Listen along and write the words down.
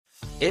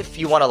If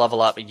you want to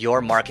level up your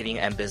marketing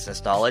and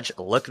business knowledge,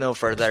 look no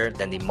further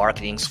than the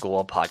Marketing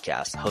School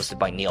podcast, hosted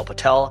by Neil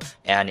Patel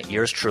and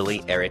yours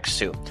truly, Eric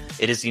Su.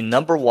 It is the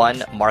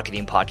 #1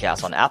 marketing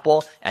podcast on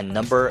Apple and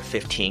number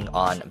 15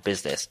 on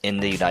business in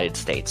the United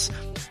States.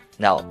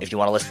 Now, if you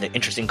want to listen to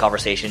interesting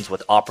conversations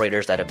with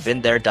operators that have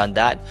been there, done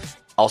that,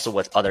 also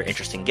with other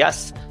interesting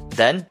guests,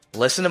 then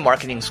listen to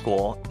Marketing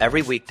School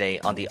every weekday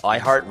on the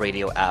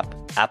iHeartRadio app,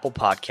 Apple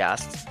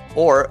Podcasts,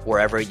 or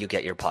wherever you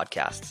get your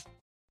podcasts.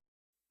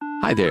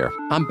 Hi there,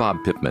 I'm Bob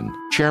Pittman,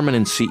 Chairman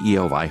and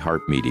CEO of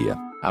iHeartMedia.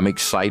 I'm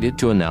excited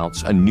to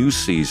announce a new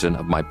season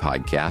of my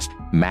podcast,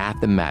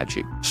 Math and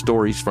Magic,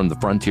 Stories from the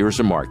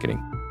Frontiers of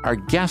Marketing. Our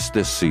guests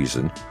this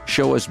season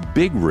show us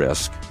big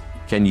risk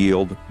can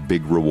yield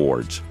big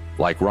rewards,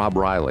 like Rob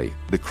Riley,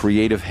 the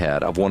creative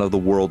head of one of the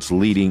world's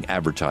leading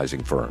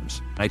advertising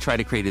firms. I try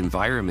to create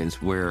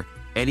environments where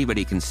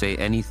anybody can say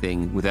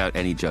anything without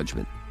any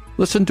judgment.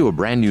 Listen to a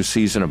brand new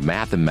season of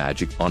Math and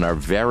Magic on our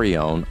very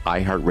own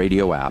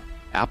iHeartRadio app,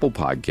 Apple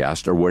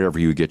Podcast, or wherever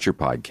you get your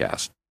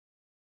podcast.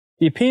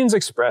 The opinions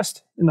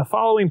expressed in the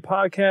following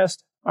podcast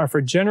are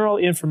for general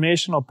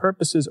informational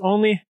purposes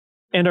only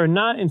and are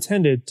not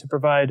intended to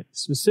provide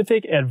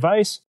specific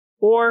advice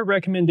or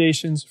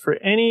recommendations for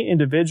any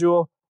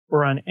individual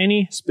or on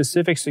any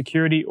specific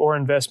security or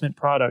investment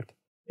product.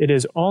 It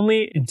is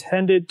only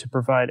intended to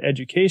provide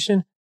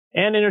education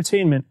and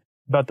entertainment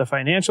about the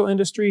financial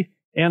industry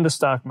and the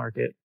stock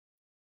market.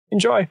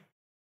 Enjoy.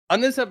 On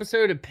this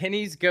episode of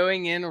Pennies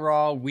Going In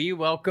Raw, we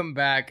welcome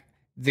back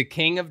the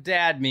king of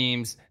dad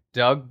memes,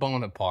 Doug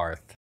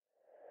Boneparth.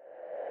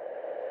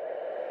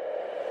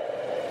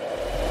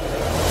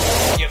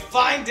 You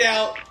find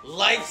out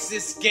life's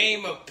this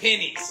game of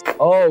pennies.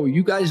 Oh,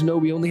 you guys know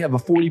we only have a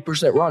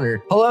 40%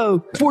 runner. Hello,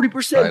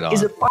 40%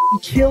 is a fucking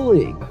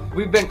killing.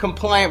 We've been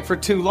compliant for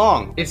too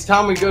long. It's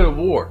time we go to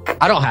war.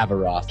 I don't have a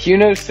Roth. Q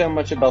knows so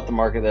much about the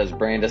market that his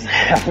brain doesn't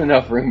have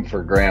enough room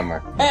for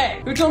grammar.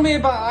 Hey, who told me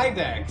about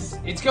IDEX?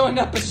 It's going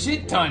up a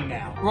shit ton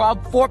now.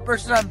 Rob,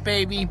 4%,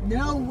 baby.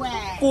 No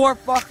way. 4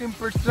 fucking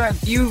percent.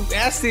 You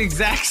asked the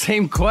exact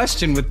same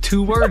question with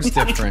 2 words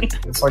different.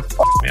 It's like,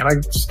 man, I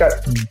just got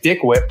dick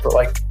whipped for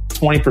like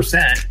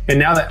 20%, and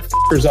now that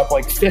f***er's up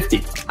like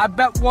 50. I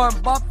bet Warren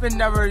Buffett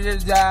never did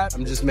that.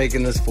 I'm just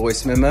making this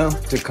voice memo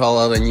to call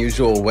out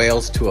unusual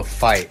whales to a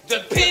fight.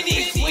 The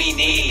pennies we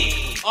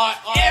need are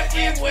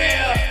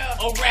everywhere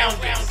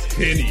around us.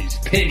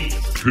 Pennies.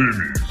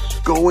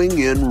 Going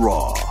in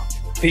raw.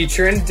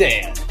 Featuring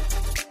Dan,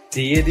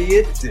 the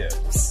Idiot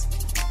Dips,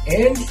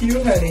 And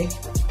Hugh Honey.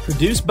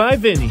 Produced by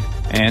Vinny.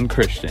 And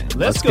Christian.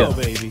 Let's go,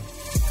 baby.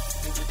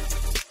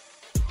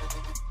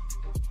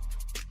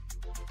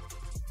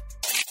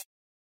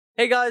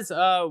 Hey guys,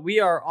 we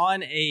are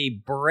on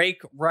a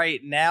break right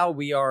now.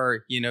 We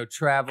are,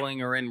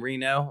 traveling or in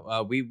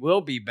Reno. We will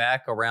be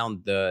back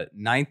around the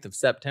 9th of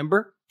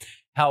September.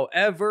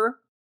 However,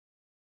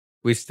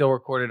 we still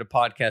recorded a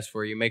podcast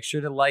for you. Make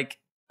sure to like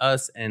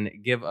us and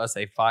give us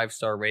a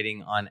 5-star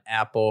rating on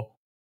Apple.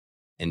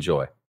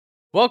 Enjoy.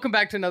 Welcome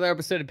back to another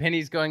episode of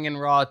Pennies Going In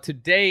Raw.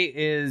 Today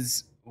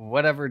is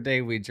whatever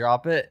day we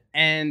drop it,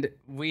 and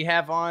we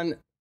have on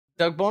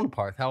Doug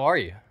Boneparth. How are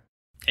you?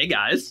 Hey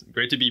guys,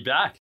 great to be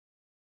back.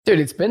 Dude,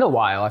 it's been a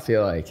while, I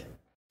feel like.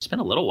 It's been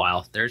a little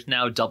while. There's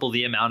now double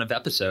the amount of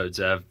episodes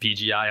of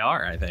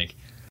PGIR, I think.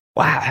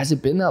 Wow, has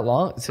it been that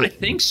long? I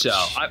think so.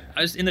 I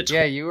was in the...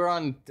 Yeah, you were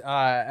on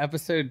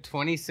episode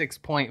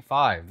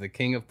 26.5, the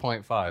king of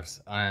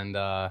 0.5s.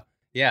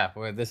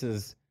 And this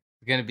is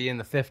going to be in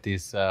the 50s,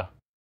 so...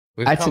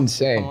 That's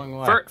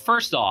insane.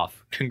 First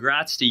off,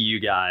 congrats to you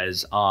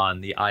guys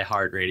on the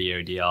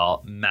iHeartRadio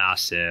deal.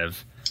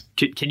 Massive.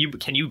 Can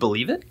you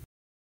believe it?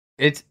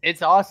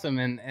 It's awesome,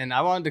 and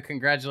I wanted to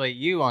congratulate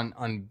you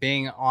on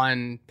being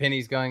on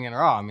Pennies Going In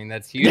Raw. I mean,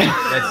 that's huge.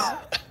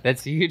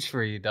 that's huge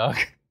for you, Doug.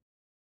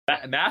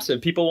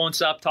 Massive. People won't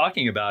stop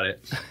talking about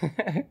it.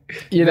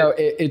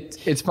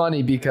 It's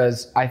funny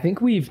because I think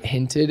we've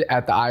hinted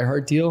at the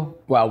iHeart deal.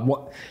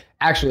 Well,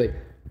 actually,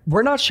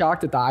 we're not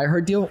shocked at the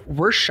iHeart deal.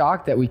 We're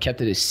shocked that we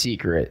kept it a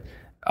secret.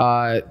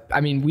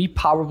 We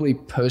probably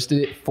posted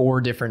it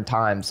 4 different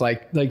times.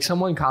 Like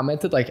someone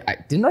commented,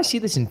 didn't I see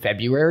this in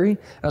February?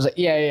 I was like,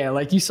 yeah.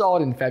 Like you saw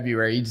it in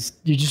February.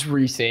 You're just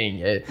re-saying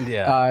it.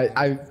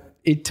 Yeah.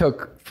 It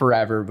took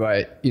forever,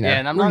 but Yeah,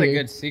 and I'm not a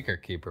good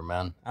secret keeper,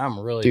 man. I'm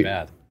really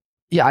bad.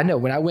 Yeah, I know.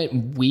 When I went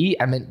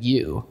I meant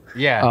you.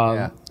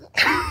 Yeah.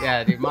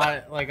 Yeah, dude.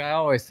 I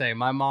always say,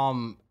 my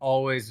mom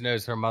always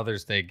knows her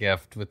Mother's Day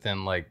gift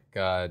within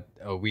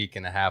a week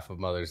and a half of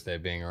Mother's Day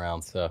being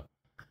around. So.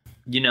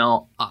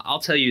 I'll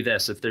tell you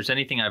this. If there's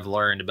anything I've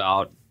learned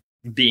about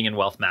being in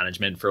wealth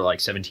management for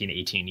 17,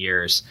 18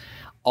 years,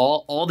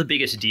 all the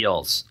biggest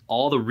deals,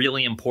 all the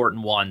really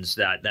important ones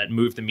that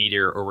move the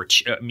meter or were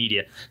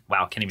meter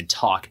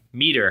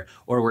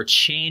or were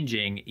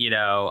changing,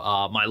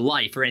 my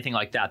life or anything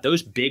like that.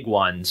 Those big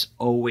ones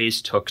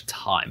always took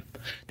time.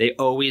 They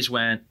always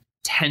went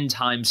 10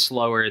 times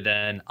slower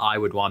than I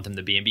would want them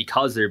to be. And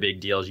because they're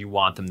big deals, you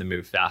want them to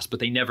move fast, but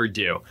they never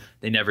do.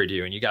 They never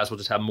do. And you guys will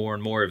just have more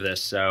and more of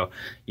this. So,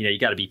 you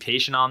got to be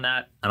patient on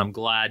that. And I'm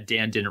glad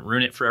Dan didn't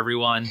ruin it for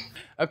everyone.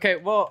 Okay.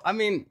 Well, I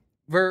mean,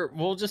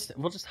 we'll just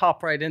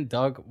hop right in,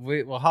 Doug.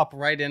 We'll hop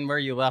right in where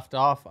you left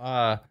off.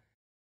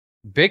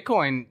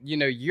 Bitcoin,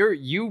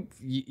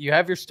 you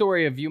have your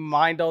story of you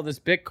mined all this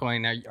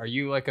Bitcoin. Are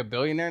you like a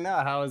billionaire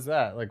now? How is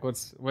that? Like,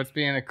 what's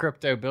being a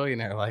crypto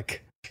billionaire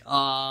like?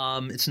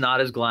 It's not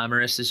as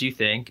glamorous as you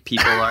think.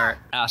 People are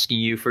asking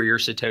you for your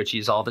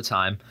Satoshis all the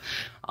time.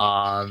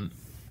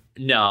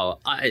 No,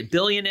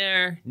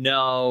 billionaire.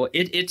 No,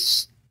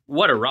 it's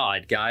what a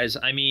ride, guys.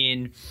 I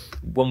mean,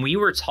 when we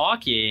were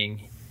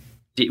talking,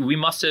 we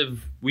must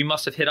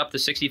have hit up to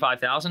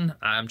 65,000.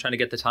 I'm trying to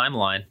get the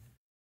timeline.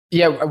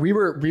 Yeah, we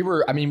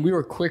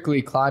were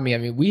quickly climbing. I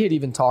mean, we had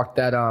even talked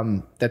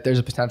that there's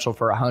a potential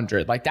for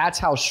 100. Like, that's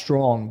how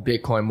strong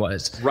Bitcoin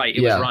was. Right.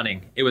 It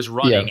was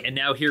running. Yeah. And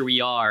now here we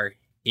are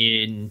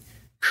in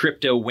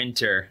crypto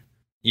winter,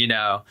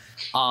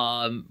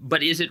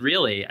 but is it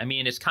really? I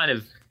mean, it's kind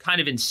of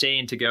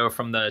insane to go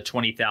from the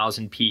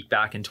 20,000 peak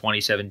back in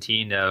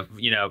 2017 of,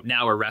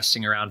 now we're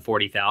resting around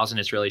 40,000.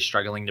 It's really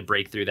struggling to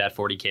break through that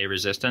 40K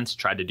resistance.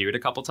 Tried to do it a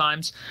couple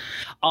times.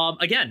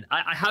 Again,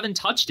 I haven't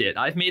touched it.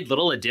 I've made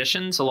little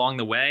additions along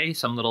the way,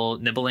 some little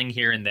nibbling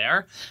here and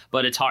there,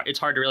 but it's hard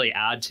to really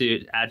add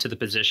to the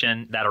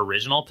position, that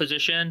original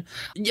position.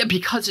 Yeah,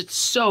 because it's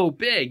so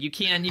big. You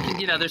can,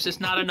 there's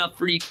just not enough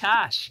free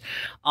cash.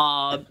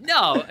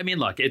 No, I mean,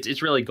 look,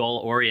 it's really goal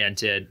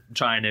oriented,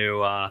 trying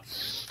to,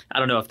 I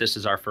don't know if this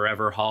is our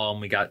forever home.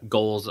 We got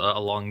goals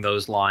along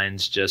those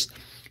lines, just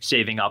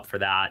saving up for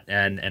that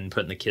and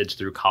putting the kids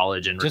through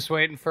college and just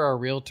waiting for a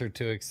realtor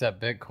to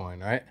accept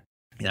Bitcoin, right?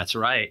 That's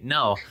right.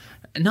 No,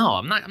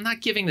 I'm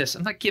not giving this.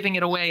 I'm not giving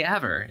it away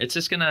ever. It's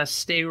just going to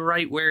stay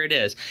right where it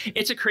is.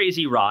 It's a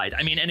crazy ride.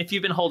 I mean, and if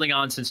you've been holding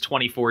on since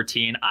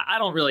 2014, I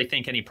don't really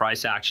think any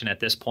price action at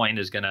this point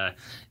is going to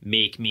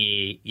make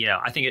me,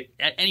 I think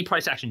any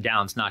price action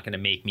down is not going to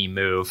make me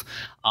move.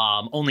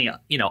 Only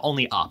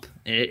up.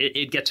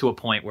 It'd get to a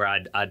point where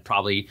I'd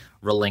probably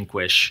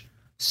relinquish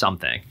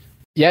something.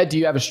 Yeah. Do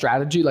you have a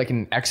strategy, like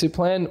an exit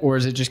plan, or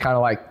is it just kind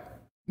of like,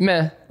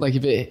 meh, like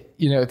if it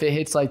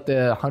hits like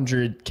the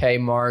 100K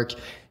mark,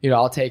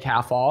 I'll take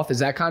half off. Is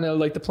that kind of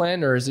like the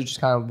plan, or is it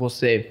just kind of, we'll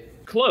save?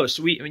 Close.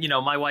 We,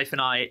 my wife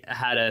and I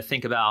had to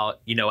think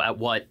about, at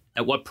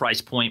what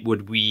price point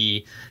would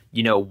we,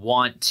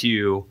 want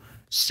to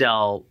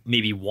sell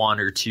maybe one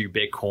or two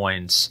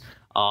Bitcoins,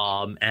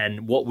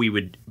 and what we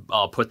would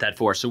put that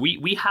for. So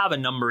we have a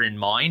number in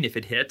mind. If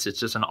it hits, it's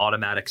just an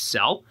automatic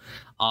sell.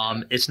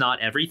 It's not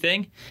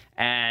everything.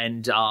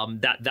 And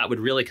that would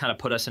really kind of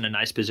put us in a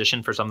nice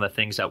position for some of the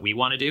things that we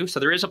want to do. So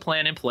there is a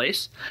plan in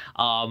place.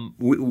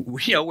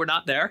 We're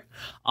not there.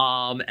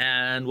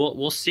 And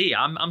we'll see.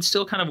 I'm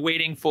still kind of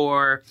waiting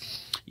for,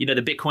 the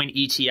Bitcoin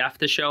ETF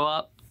to show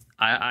up.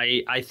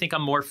 I think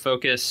I'm more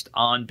focused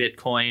on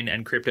Bitcoin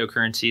and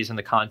cryptocurrencies in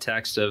the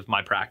context of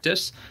my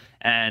practice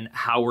and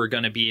how we're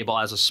going to be able,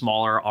 as a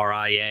smaller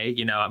RIA,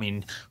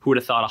 who would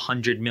have thought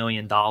 $100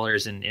 million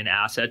in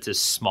assets is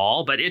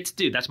small, but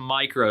that's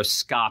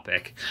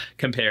microscopic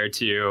compared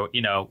to,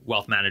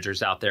 wealth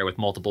managers out there with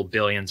multiple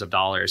billions of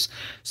dollars.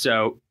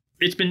 So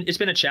it's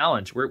been a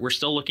challenge. We're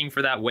still looking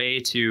for that way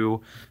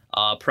to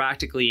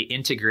practically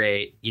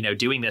integrate,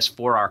 doing this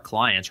for our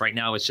clients. Right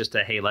now, it's just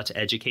hey, let's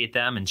educate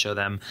them and show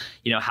them,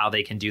 how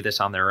they can do this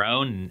on their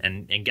own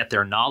and get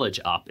their knowledge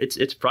up.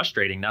 It's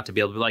frustrating not to be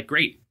able to be like,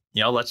 great,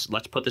 let's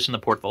put this in the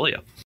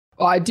portfolio.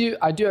 Well, I do.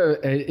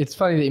 It's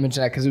funny that you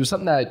mentioned that, because it was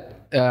something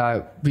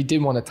that we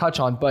did want to touch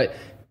on. But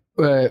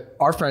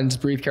our friends,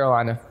 Breathe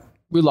Carolina,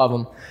 we love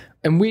them,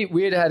 and we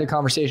had a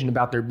conversation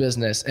about their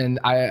business, and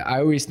I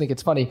always think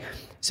it's funny.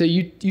 So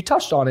you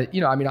touched on it.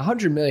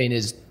 100 million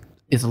is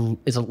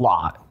a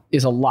lot.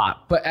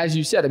 But as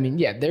you said,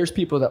 there's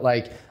people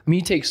that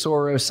you take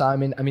Soros,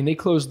 Simon. They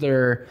closed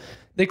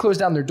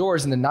down their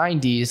doors in the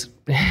 90s.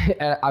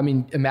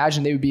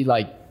 Imagine they would be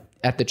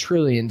at the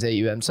trillions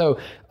AUM. So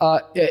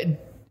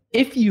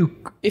if you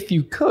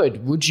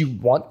could, would you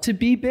want to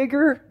be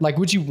bigger?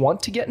 Would you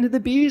want to get into the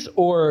Bs,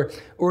 or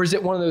is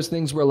it one of those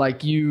things where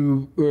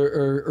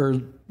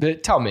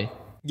tell me?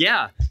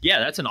 Yeah,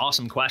 that's an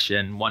awesome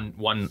question.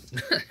 One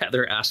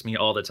Heather asks me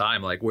all the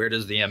time, where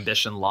does the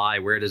ambition lie?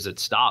 Where does it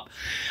stop?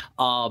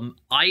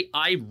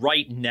 I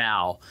right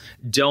now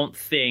don't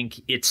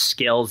think it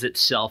scales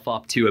itself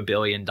up to $1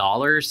 billion.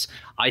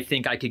 I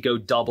think I could go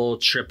double,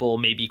 triple,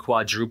 maybe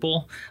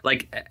quadruple,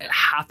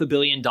 $500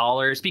 million.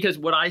 Because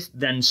what I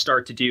then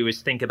start to do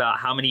is think about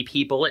how many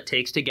people it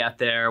takes to get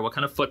there, what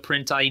kind of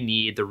footprint I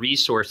need, the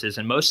resources,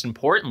 and most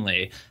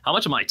importantly, how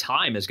much of my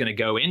time is going to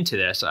go into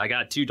this. I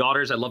got 2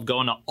 daughters. I love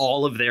going to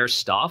all of their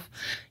stuff.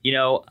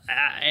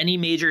 Any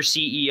major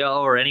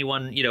CEO or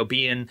anyone,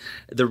 being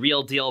the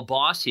real deal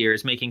boss here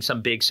is making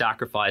some big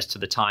sacrifice to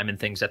the time and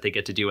things that they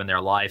get to do in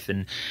their life.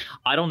 And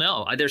I don't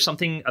know. There's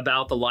something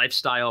about the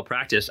lifestyle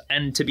practice.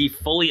 And to be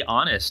fully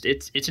honest,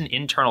 it's an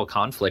internal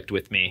conflict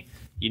with me.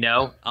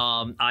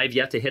 I've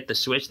yet to hit the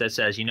switch that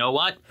says, you know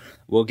what,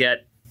 we'll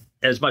get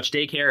as much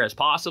daycare as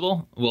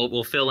possible.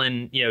 We'll fill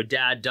in,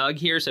 Dad Doug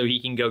here so he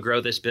can go grow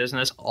this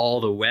business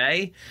all the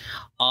way.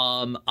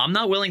 I'm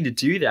not willing to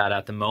do that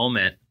at the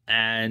moment.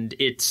 And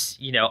it's,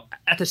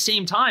 at the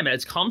same time,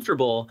 as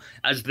comfortable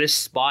as this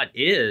spot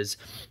is,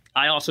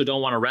 I also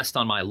don't want to rest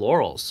on my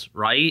laurels,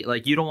 right?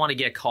 Like, you don't want to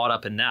get caught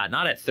up in that,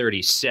 not at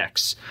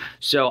 36.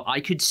 So I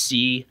could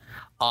see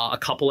a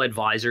couple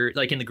advisors,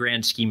 like in the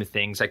grand scheme of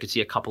things, I could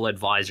see a couple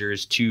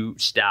advisors, 2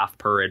 staff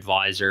per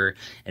advisor,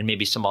 and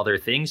maybe some other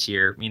things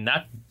here. I mean,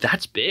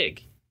 that's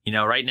big.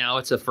 Right now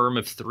it's a firm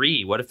of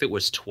 3. What if it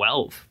was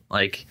 12?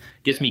 Like,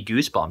 gives me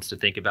goosebumps to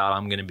think about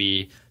I'm going to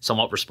be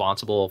somewhat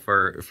responsible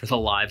for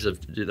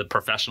the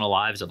professional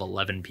lives of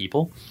 11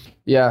 people.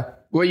 Yeah.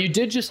 Well, you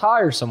did just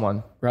hire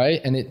someone,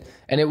 right? And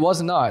it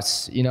wasn't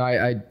us.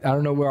 I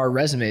don't know where our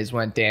resumes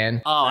went,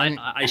 Dan. Oh,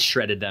 I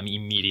shredded them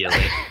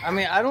immediately.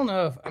 I don't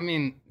know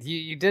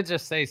you did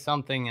just say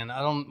something, and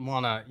I don't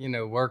want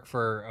to, work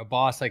for a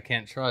boss I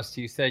can't trust.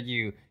 You said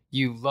you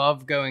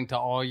love going to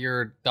all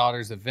your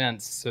daughter's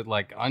events, so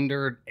like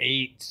under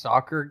 8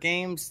 soccer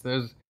games.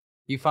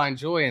 You find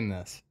joy in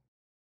this.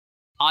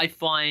 I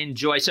find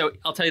joy. So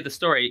I'll tell you the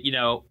story.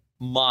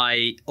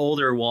 My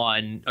older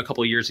one a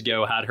couple of years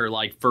ago had her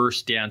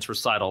first dance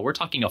recital. We're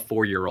talking a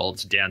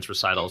 4-year-old's dance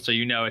recital. So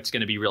it's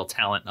going to be real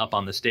talent up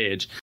on the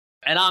stage.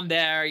 And I'm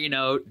there,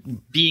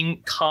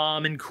 being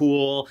calm and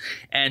cool.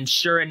 And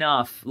sure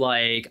enough,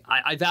 I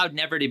vowed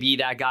never to be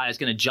that guy that's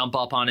going to jump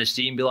up on his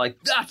seat and be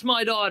like, that's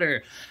my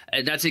daughter.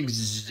 And that's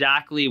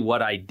exactly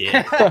what I did.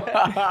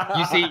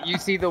 You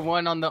see the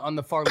one on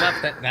the far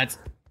left,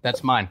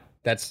 that's mine.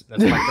 That's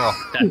my girl.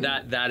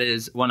 That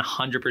is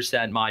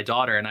 100% my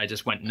daughter, and I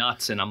just went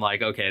nuts, and I'm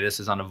like, okay, this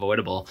is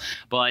unavoidable.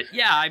 But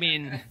yeah, I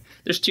mean,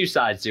 there's 2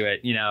 sides to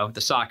it.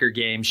 The soccer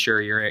game,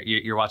 sure,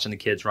 you're watching the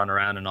kids run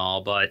around and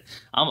all, but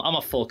I'm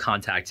a full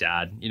contact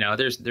dad.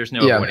 There's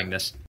no avoiding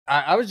this.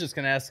 I was just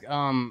gonna ask,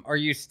 are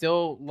you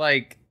still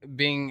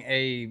being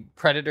a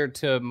predator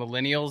to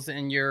millennials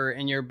in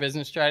your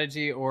business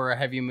strategy, or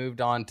have you moved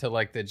on to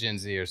the Gen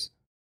Zers?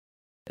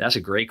 That's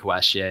a great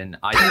question.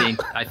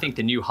 I think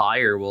the new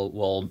hire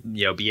will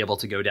be able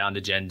to go down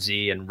to Gen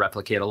Z and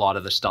replicate a lot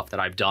of the stuff that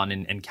I've done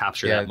and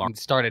capture that market.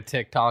 Start a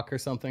TikTok or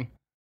something.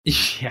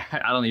 Yeah,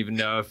 I don't even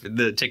know if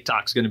the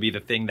TikTok's going to be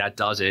the thing that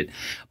does it.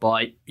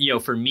 But,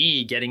 for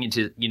me, getting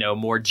into,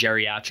 more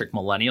geriatric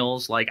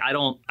millennials,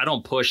 I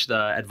don't push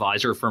the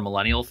advisor for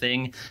millennial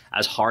thing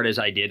as hard as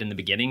I did in the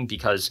beginning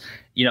because,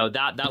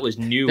 that was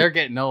new. They're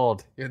getting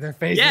old. They're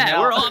phasing out. Yeah,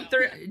 we're on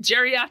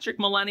geriatric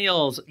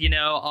millennials,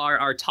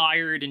 are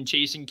tired and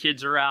chasing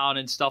kids around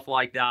and stuff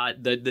like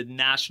that. The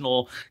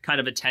national kind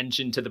of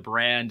attention to the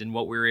brand and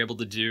what we were able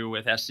to do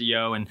with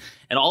SEO and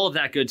all of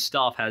that good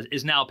stuff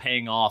is now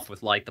paying off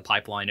with the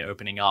pipeline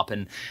opening up,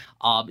 and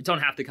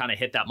don't have to kind of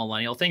hit that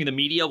millennial thing. The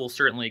media will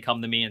certainly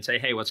come to me and say,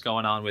 hey, what's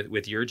going on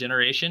with your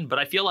generation? But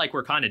I feel like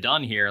we're kind of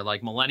done here.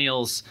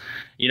 Millennials,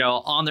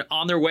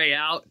 on their way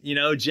out,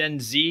 Gen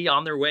Z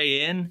on their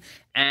way in,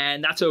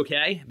 and that's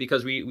okay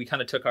because we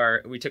kind of took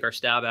our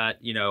stab at,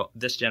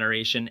 this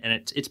generation,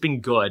 and it's been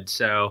good.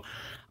 So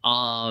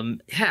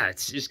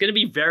it's going to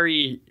be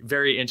very,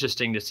 very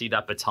interesting to see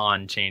that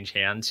baton change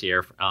hands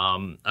here.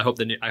 I hope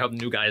the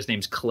new guy, his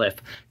name's Cliff.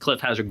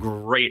 Cliff has a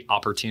great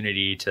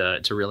opportunity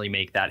to really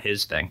make that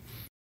his thing.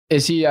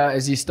 Is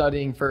he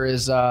studying for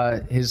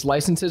his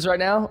licenses right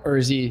now, or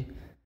is he?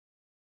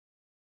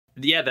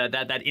 Yeah,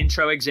 that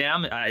intro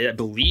exam. I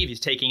believe he's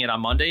taking it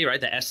on Monday,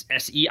 right? The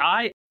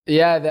SEI.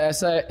 Yeah, the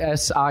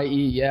SIE.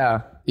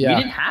 Yeah.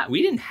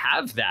 We didn't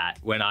have that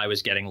when I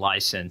was getting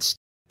licensed.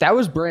 That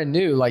was brand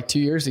new, 2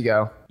 years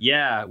ago.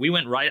 Yeah,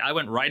 I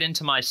went right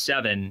into my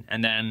 7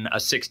 and then a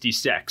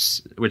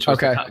 66, which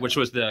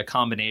was the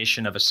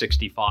combination of a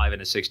 65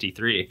 and a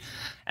 63.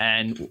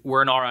 And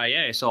we're an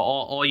RIA, so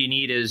all you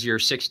need is your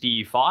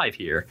 65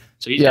 here.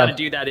 So he's got to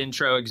do that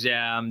intro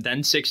exam,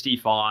 then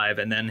 65,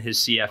 and then his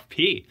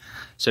CFP.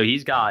 So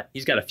he's got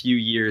a few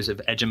years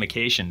of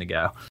edumacation to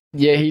go.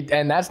 Yeah,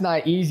 and that's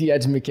not easy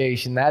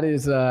education. That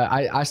is,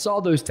 I saw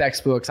those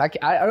textbooks. I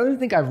don't even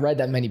think I've read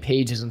that many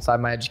pages inside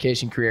my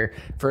education career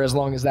for as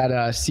long as that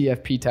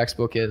CFP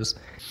textbook is.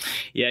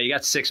 Yeah, you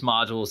got 6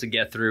 modules to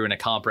get through in a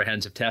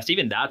comprehensive test.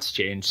 Even that's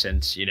changed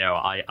since,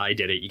 I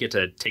did it. You get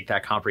to take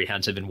that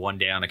comprehensive in one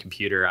day on a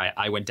computer.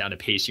 I went down to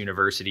Pace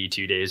University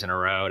 2 days in a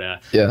row to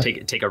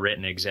take a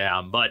written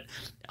exam. But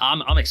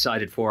I'm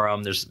excited for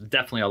them. There's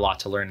definitely a lot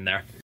to learn in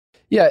there.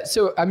 Yeah.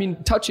 So,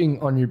 touching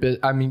on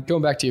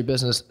going back to your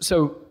business.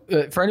 So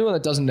for anyone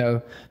that doesn't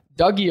know,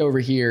 Dougie over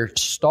here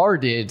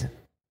started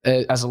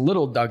as a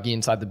little Dougie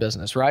inside the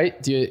business,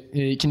 right?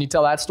 Can you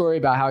tell that story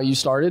about how you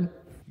started?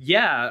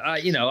 Yeah,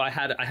 I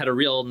had a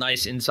real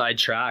nice inside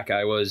track.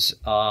 I was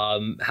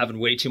having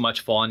way too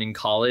much fun in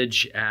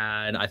college,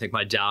 and I think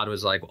my dad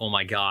was like, "Oh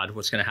my God,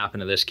 what's going to happen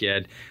to this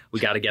kid? We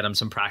got to get him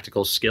some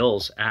practical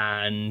skills."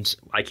 And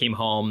I came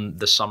home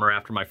the summer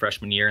after my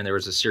freshman year, and there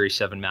was a Series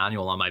 7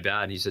 manual on my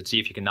bed. He said, "See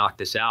if you can knock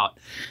this out."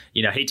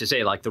 Hate to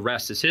say like the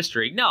rest is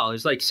history. No,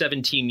 it's like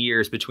 17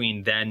 years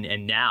between then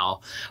and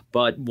now.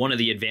 But one of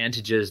the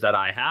advantages that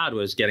I had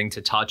was getting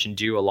to touch and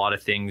do a lot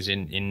of things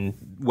in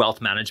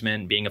wealth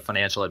management, being a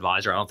financial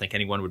advisor. I don't think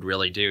anyone would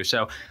really do.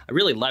 So I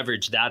really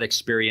leveraged that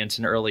experience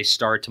and early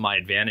start to my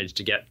advantage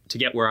to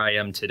get where I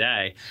am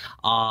today.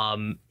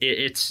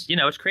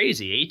 It's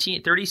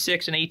crazy.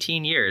 36 and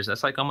 18 years.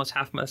 That's like almost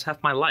half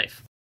my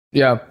life.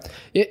 Yeah.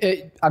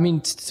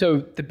 So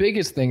the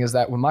biggest thing is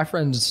that when my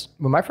friends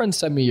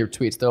send me your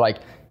tweets, they're like,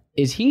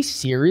 is he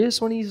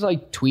serious when he's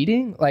like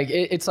tweeting? Like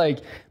it's like,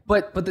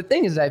 but the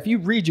thing is that if you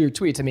read your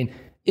tweets, I mean,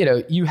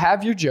 you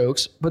have your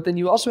jokes, but then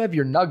you also have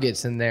your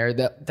nuggets in there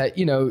that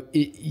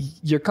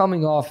you're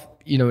coming off,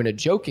 in a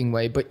joking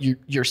way, but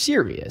you're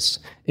serious.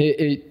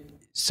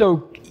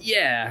 So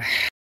yeah.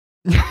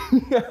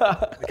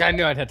 Like I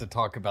knew I'd have to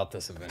talk about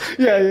this event.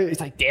 Yeah,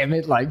 it's like, damn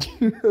it, like.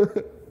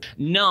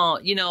 No,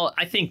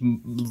 I think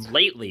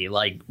lately,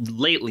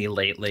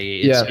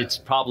 it's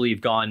probably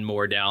gone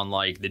more down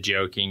like the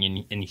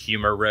joking and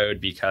humor road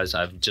because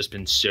I've just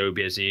been so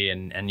busy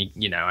and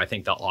I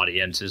think the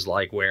audience is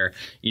like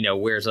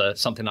where's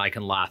something I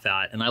can laugh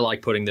at, and I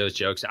like putting those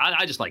jokes.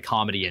 I just like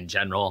comedy in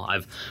general.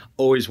 I've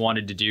always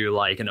wanted to do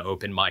like an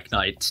open mic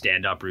night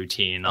stand-up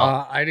routine.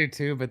 I do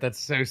too, but that's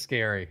so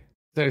scary.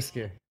 So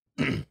scary.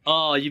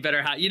 Oh, you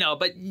better have,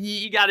 but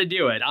you got to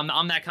do it.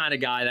 I'm that kind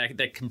of guy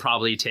that can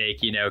probably take,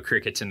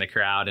 crickets in the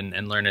crowd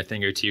and learn a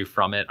thing or two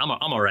from it. I'm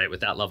all right with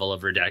that level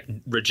of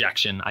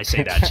rejection. I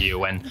say that to you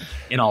when,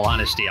 in all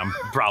honesty, I'm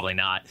probably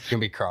not. You're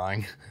going to be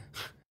crying.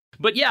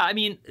 But yeah, I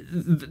mean,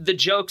 the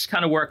jokes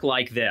kind of work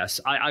like this.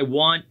 I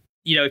want,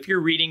 if you're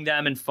reading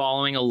them and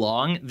following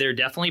along, they're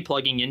definitely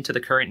plugging into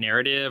the current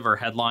narrative or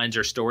headlines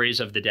or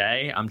stories of the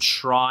day. I'm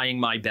trying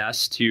my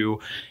best to,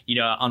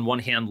 on one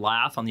hand,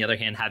 laugh. On the other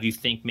hand, have you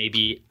think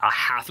maybe a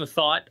half a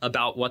thought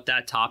about what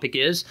that topic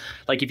is.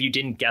 Like if you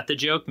didn't get the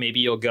joke,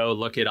 maybe you'll go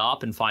look it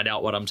up and find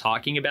out what I'm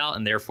talking about.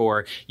 And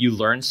therefore you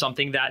learn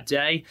something that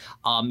day.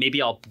 Maybe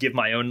I'll give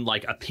my own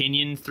like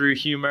opinion through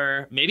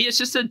humor. Maybe it's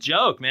just a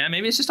joke, man.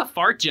 Maybe it's just a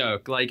fart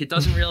joke. Like it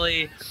doesn't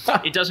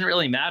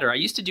really matter. I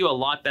used to do a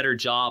lot better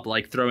job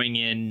like throwing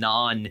in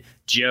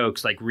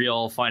non-jokes, like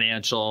real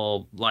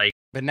financial, like.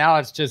 But now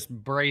it's just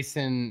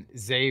Brayson,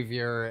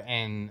 Xavier,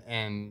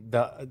 and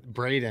the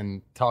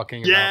Braden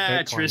talking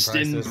about Bitcoin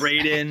Tristan, prices.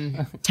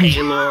 Braden,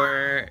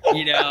 Taylor.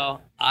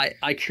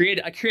 I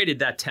created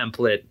that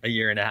template a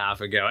year and a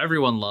half ago.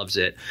 Everyone loves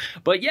it.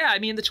 But yeah, I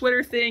mean the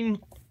Twitter thing.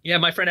 Yeah,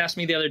 my friend asked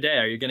me the other day,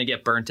 "Are you going to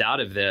get burnt out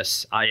of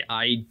this?"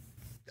 I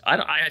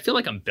feel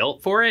like I'm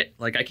built for it.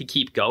 Like I could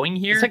keep going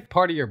here. It's like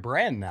part of your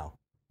brand now.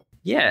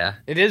 Yeah,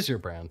 it is your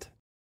brand.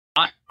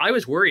 I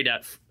was worried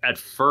at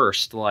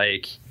first,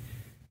 like,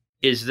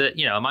 is that,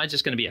 am I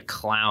just going to be a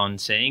clown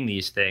saying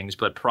these things?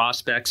 But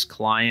prospects,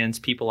 clients,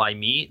 people I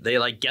meet, they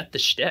like get the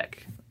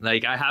shtick.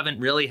 Like I haven't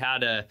really had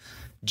to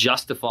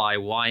justify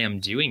why I'm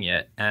doing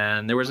it.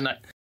 And there wasn't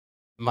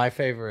one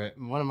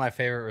of my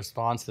favorite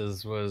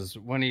responses was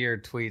one of your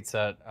tweets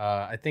at,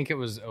 I think it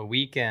was a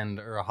weekend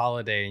or a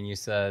holiday. And you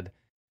said,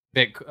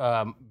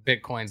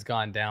 Bitcoin's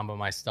gone down, but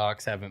my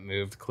stocks haven't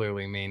moved,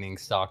 clearly meaning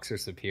stocks are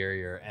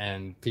superior.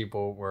 And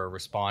people were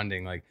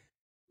responding like,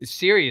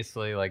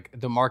 seriously, like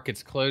the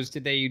market's closed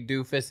today, you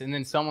doofus. And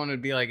then someone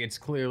would be like, it's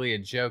clearly a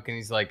joke. And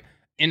he's like,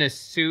 in a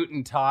suit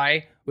and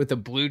tie with a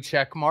blue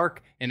check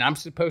mark. And I'm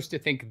supposed to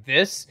think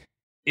this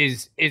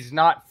is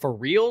not for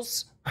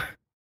reals.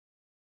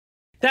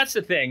 That's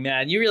the thing,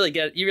 man. You really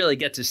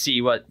get to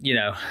see what,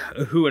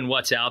 who and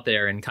what's out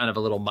there in kind of a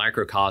little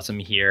microcosm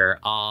here.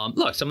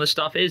 Look, some of the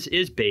stuff is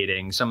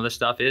baiting. Some of the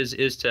stuff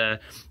is to,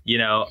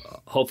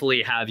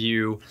 hopefully have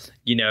you,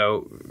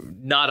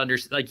 not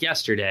like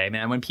yesterday,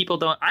 man, when people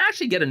don't, I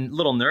actually get a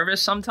little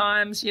nervous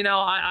sometimes.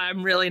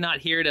 I'm really not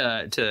here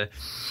to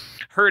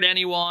hurt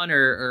anyone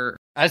or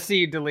I see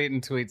you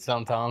deleting tweets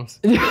sometimes.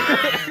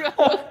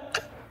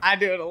 I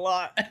do it a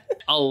lot.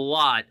 A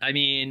lot. I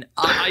mean,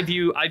 I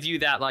view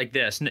that like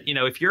this.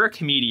 If you're a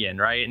comedian,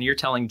 right, and you're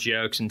telling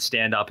jokes and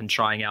stand up and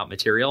trying out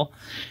material,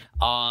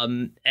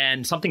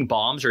 and something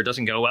bombs or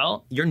doesn't go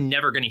well, you're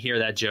never going to hear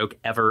that joke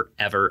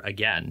ever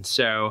again.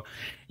 So,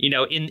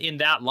 in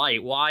that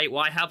light,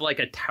 why have like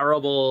a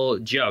terrible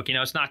joke?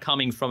 It's not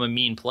coming from a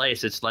mean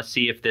place. It's let's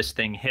see if this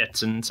thing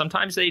hits, and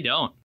sometimes they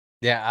don't.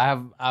 Yeah, I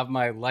have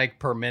my like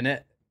per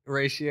minute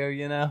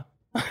ratio.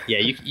 Yeah,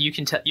 you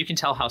can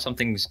tell how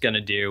something's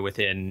gonna do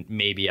within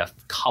maybe a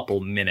couple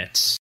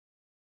minutes.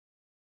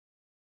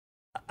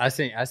 I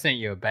sent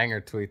you a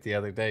banger tweet the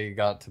other day. You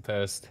got to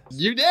post.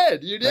 You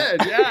did.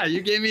 Yeah,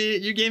 you gave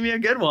me a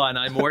good one.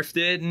 I morphed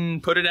it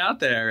and put it out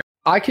there.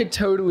 I could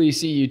totally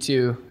see you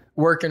two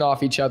working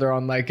off each other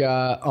on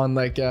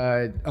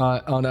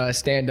a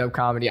stand-up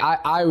comedy.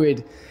 I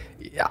would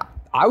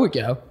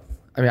go.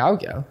 I mean, I would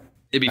go.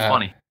 It'd be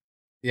funny.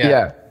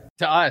 Yeah.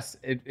 To us,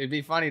 it'd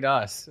be funny to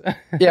us.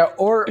 Yeah,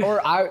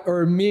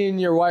 or me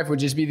and your wife would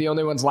just be the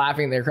only ones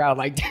laughing in the crowd.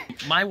 Like,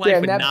 my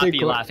wife would not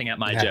be laughing at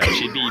my joke.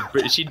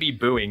 She'd be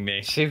booing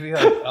me. She'd be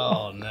like,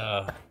 "Oh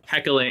no,"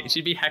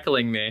 She'd be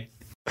heckling me.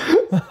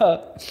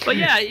 But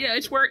yeah,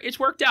 it's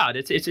worked out.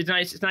 It's a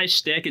nice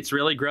shtick. It's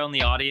really grown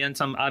the audience.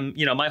 I'm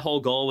my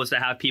whole goal was to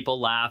have people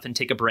laugh and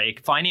take a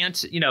break.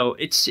 Finance,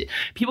 it's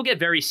people get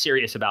very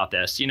serious about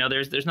this.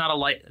 There's not a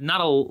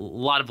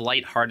lot of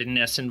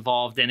lightheartedness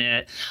involved in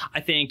it.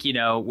 I think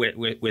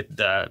with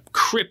the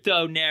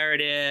crypto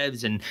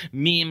narratives and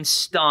meme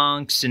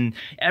stunks and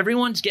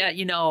everyone's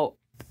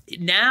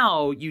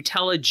now you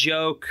tell a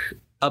joke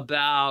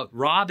about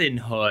Robin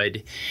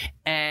Hood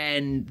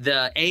and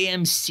the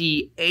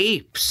AMC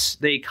apes,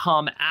 they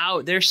come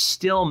out, they're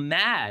still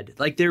mad.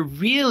 Like, they're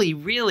really,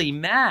 really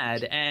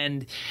mad.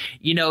 And,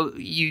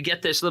 you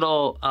get this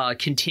little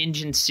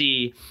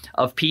contingency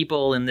of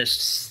people in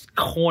this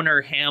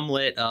corner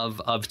hamlet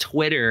of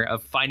Twitter,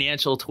 of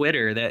financial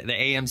Twitter, the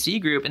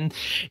AMC group, and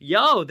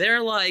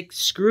they're like,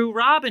 screw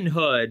Robin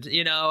Hood,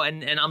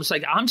 and I'm just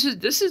like,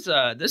 this is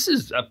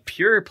a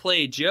pure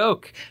play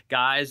joke,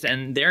 guys,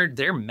 and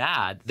they're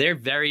mad. They're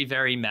very,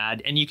 very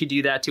mad. And you could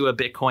do that to a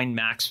Bitcoin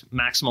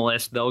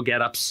maximalist. They'll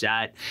get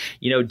upset.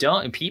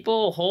 Don't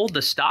people hold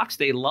the stocks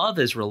they love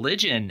as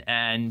religion,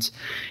 and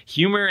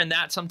humor and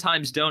that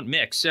sometimes don't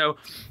mix. So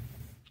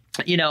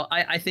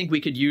I think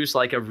we could use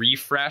like a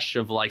refresh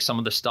of like some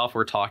of the stuff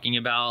we're talking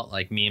about.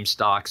 Like, meme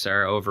stocks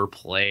are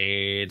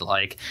overplayed.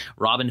 Like,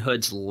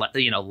 Robinhood's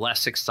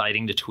less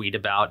exciting to tweet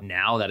about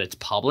now that it's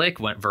public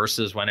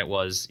versus when it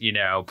was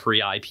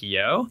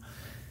pre-IPO.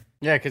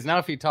 Yeah, because now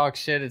if you talk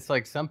shit, it's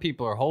like some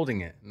people are holding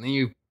it, and then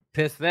you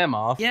piss them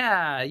off.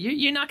 Yeah,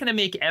 you're not going to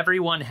make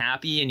everyone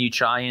happy, and you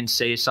try and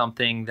say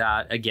something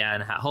that,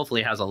 again,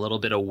 hopefully has a little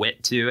bit of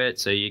wit to it,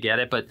 so you get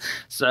it. But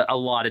a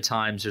lot of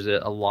times there's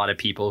a lot of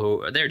people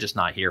who they're just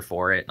not here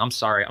for it. I'm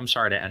sorry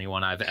to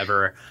anyone I've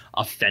ever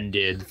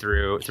offended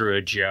through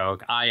a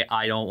joke.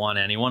 I don't want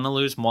anyone to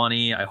lose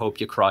money. I hope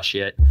you crush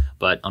it,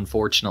 but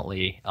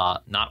unfortunately,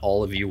 not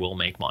all of you will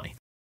make money.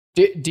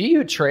 Do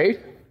you trade?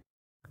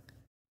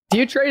 Do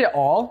you trade at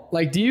all?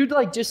 Like, do you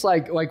just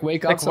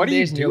wake up some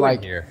days and you're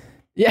like, here?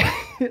 Yeah,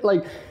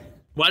 like,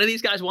 why do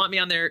these guys want me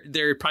on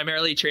their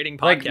primarily trading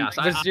podcast?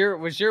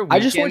 Was your I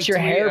just want your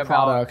hair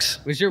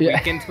products. Was your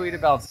weekend tweet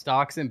about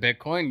stocks and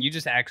Bitcoin? You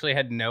just actually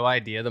had no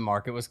idea the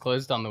market was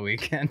closed on the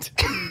weekend.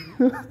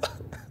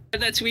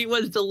 That tweet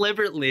was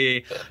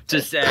deliberately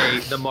to say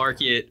the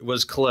market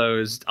was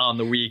closed on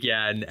the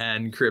weekend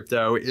and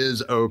crypto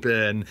is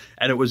open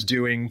and it was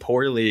doing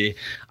poorly.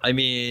 I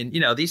mean,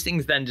 these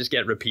things then just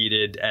get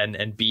repeated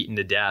and beaten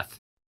to death.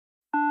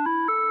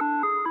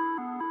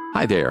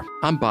 Hi there,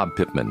 I'm Bob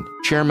Pittman,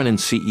 Chairman and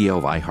CEO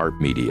of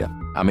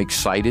iHeartMedia. I'm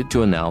excited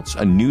to announce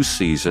a new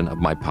season of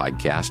my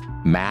podcast,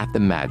 Math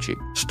and Magic,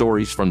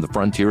 Stories from the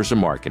Frontiers of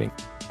Marketing.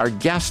 Our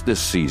guests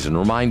this season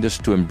remind us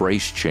to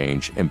embrace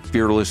change and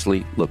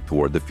fearlessly look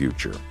toward the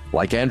future.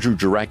 Like Andrew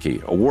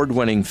Jarecki,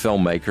 award-winning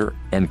filmmaker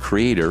and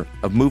creator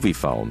of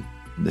MoviePhone.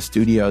 The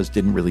studios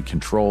didn't really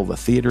control the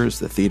theaters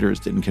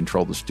didn't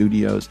control the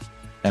studios.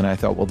 And I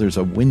thought, well, there's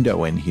a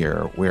window in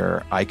here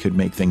where I could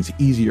make things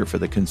easier for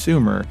the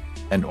consumer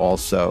and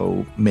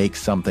also make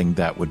something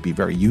that would be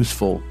very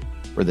useful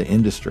for the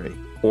industry.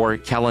 Or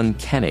Kellen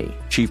Kenny,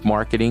 Chief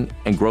Marketing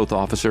and Growth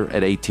Officer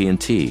at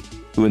AT&T,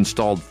 who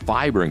installed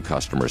fiber in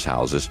customers'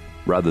 houses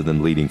rather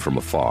than leading from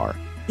afar.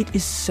 It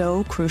is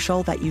so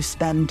crucial that you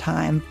spend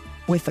time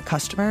with the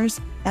customers.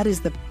 That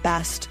is the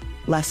best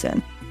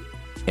lesson.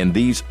 In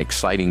these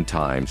exciting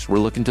times, we're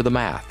looking to the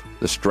math,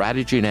 the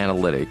strategy and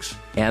analytics,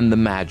 and the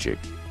magic,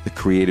 the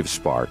creative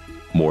spark,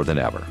 more than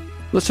ever.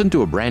 Listen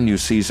to a brand new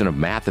season of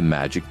Math and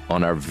Magic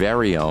on our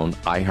very own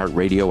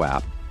iHeartRadio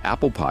app,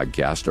 Apple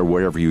Podcast, or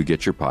wherever you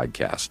get your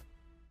podcast.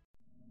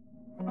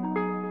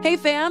 Hey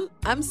fam,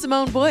 I'm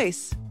Simone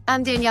Boyce.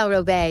 I'm Danielle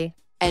Robay.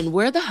 And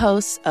we're the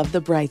hosts of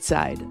The Bright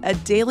Side, a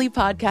daily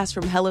podcast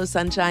from Hello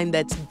Sunshine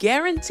that's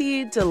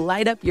guaranteed to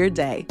light up your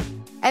day.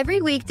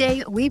 Every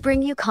weekday, we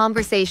bring you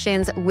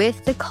conversations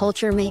with the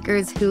culture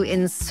makers who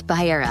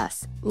inspire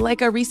us.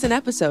 Like our recent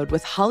episode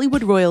with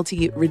Hollywood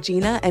royalty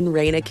Regina and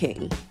Raina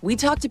King. We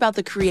talked about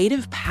the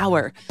creative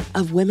power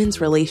of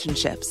women's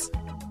relationships.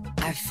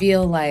 I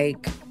feel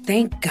like,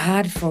 thank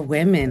God for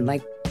women,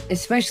 like,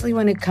 especially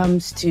when it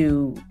comes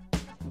to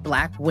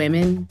Black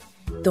women,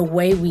 the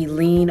way we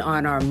lean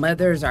on our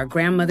mothers, our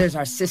grandmothers,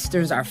 our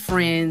sisters, our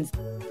friends.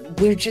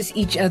 We're just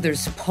each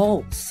other's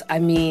pulse. I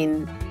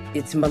mean,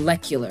 it's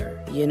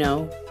molecular, you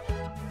know?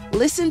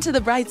 Listen to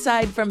The Bright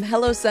Side from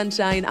Hello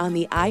Sunshine on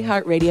the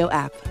iHeartRadio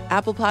app,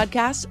 Apple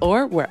Podcasts,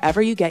 or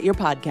wherever you get your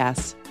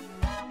podcasts.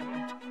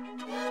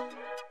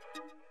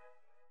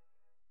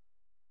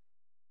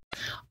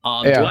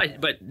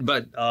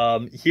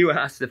 Hugh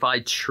asked if I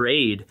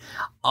trade.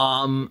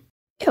 Yeah,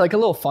 like a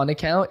little fun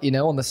account,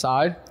 on the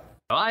side.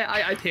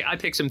 I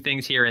pick some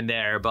things here and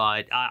there,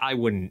 but I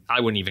wouldn't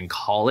even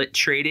call it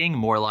trading.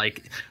 More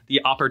like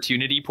the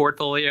opportunity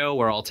portfolio,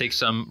 where I'll take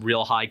some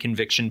real high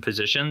conviction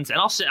positions and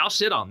I'll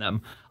sit on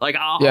them. Like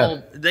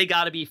they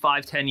got to be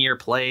 5-10 year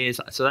plays.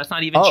 So that's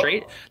not even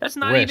trade. That's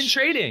not even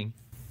trading.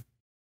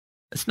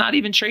 It's not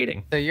even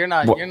trading. So you're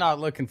not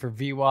looking for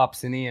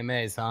VWAPs and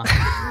EMAs,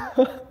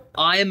 huh?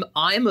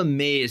 I'm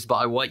amazed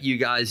by what you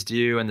guys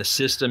do and the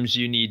systems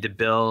you need to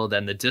build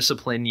and the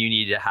discipline you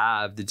need to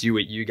have to do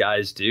what you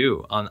guys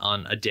do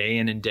on a day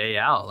in and day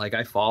out. Like,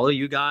 I follow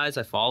you guys.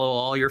 I follow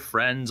all your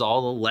friends,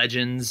 all the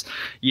legends,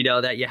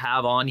 that you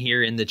have on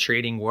here in the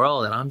trading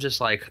world. And I'm just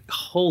like,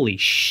 holy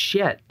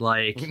shit.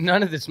 Like,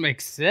 none of this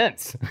makes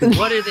sense.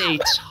 What are they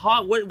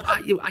taught?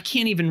 I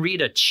can't even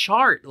read a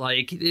chart.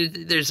 Like,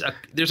 there's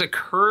a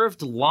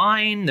curved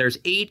line. There's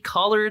 8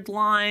 colored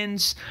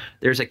lines.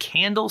 There's a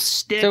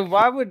candlestick. So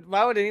why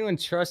would anyone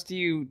trust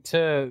you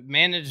to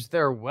manage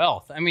their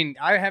wealth? I mean,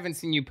 I haven't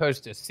seen you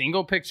post a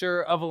single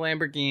picture of a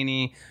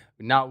Lamborghini,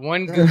 not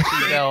one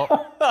Gucci belt.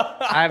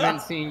 I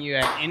haven't seen you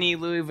at any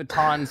Louis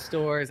Vuitton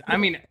stores. I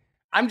mean,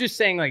 I'm just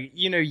saying, like,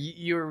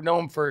 you're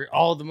known for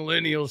all the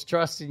millennials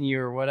trusting you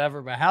or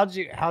whatever, but how'd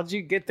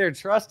you get their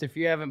trust if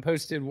you haven't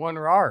posted one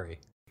Rari?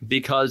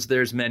 Because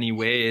there's many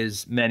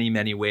ways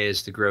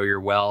to grow your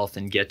wealth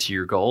and get to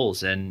your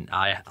goals. And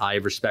I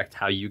respect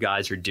how you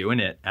guys are doing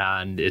it.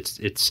 And it's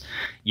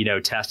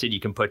tested. You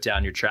can put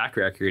down your track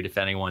record if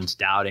anyone's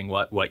doubting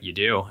what you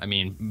do. I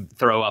mean,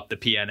 throw up the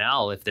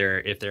P&L if there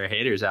are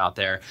haters out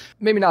there.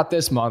 Maybe not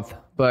this month,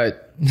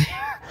 but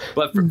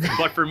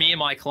but for me and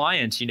my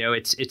clients,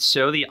 it's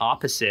so the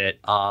opposite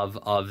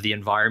of the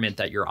environment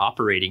that you're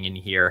operating in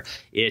here.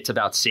 It's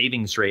about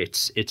savings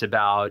rates. It's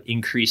about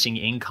increasing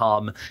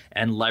income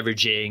and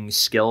leveraging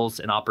skills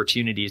and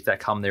opportunities that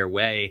come their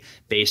way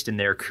based in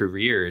their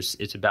careers.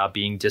 It's about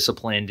being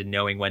disciplined and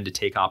knowing when to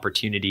take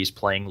opportunities,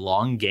 playing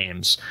long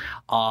games.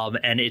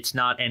 And it's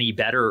not any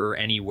better or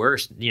any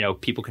worse.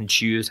 People can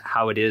choose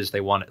how it is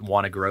they want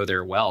to grow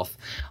their wealth.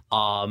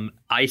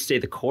 I say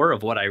the core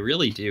of what I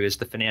really do is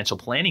the financial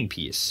planning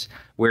piece,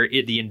 where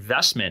the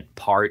investment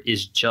part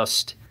is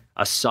just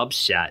a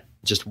subset,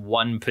 just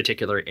one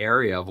particular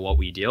area of what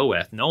we deal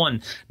with. No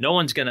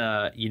one's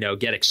gonna,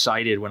 get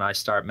excited when I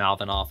start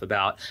mouthing off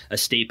about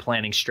estate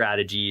planning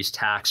strategies,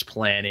 tax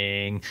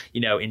planning,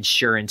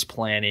 insurance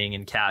planning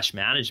and cash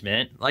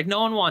management. Like,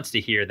 no one wants to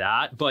hear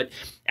that. But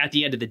at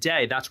the end of the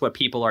day, that's what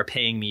people are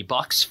paying me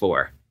bucks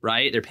for.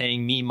 Right? They're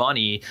paying me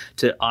money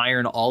to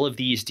iron all of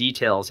these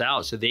details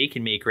out so they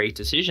can make great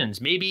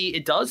decisions. Maybe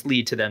it does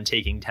lead to them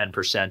taking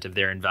 10% of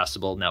their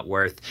investable net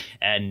worth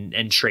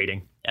and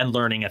trading and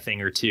learning a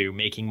thing or two,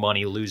 making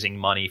money, losing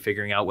money,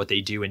 figuring out what they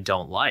do and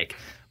don't like.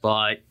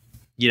 But,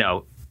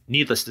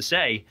 needless to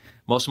say,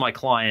 most of my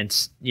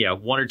clients,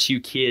 1 or 2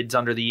 kids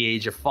under the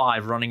age of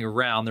 5 running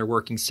around, they're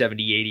working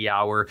 70, 80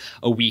 hour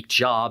a week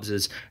jobs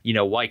as,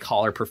 white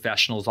collar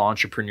professionals,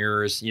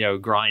 entrepreneurs,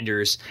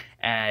 grinders,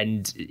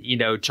 and,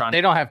 trying.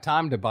 They don't have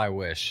time to buy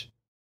Wish.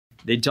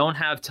 They don't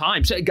have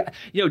time. So,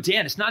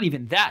 Dan, it's not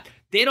even that.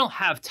 They don't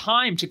have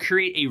time to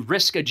create a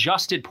risk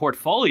adjusted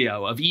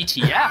portfolio of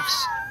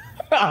ETFs.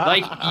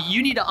 Like,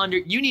 you need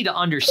to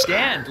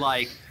understand,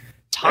 like,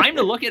 time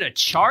to look at a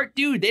chart,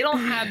 dude. They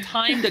don't have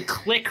time to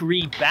click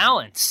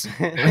rebalance.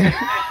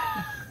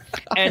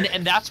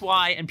 And that's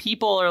why, and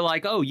people are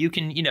like, oh, you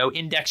can,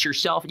 index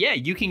yourself. Yeah,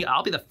 you can.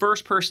 I'll be the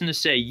first person to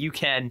say you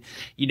can,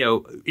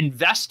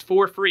 invest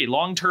for free,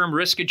 long-term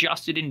risk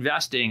adjusted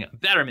investing,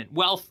 Betterment,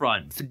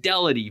 Wealthfront,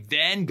 Fidelity,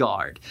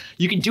 Vanguard.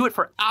 You can do it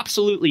for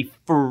absolutely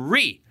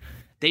free.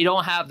 They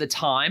don't have the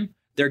time.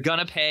 They're going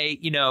to pay,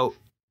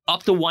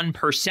 up to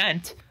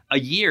 1% a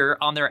year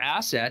on their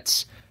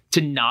assets to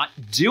not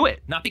do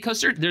it. Not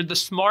because they're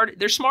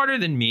smarter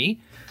than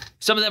me.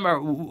 Some of them are,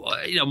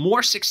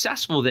 more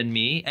successful than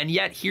me. And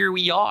yet here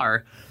we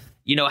are,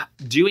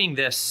 doing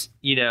this,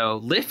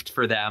 lift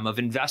for them of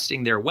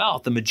investing their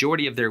wealth, the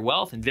majority of their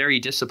wealth in very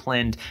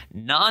disciplined,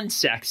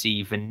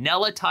 non-sexy,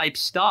 vanilla type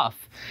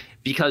stuff,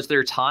 because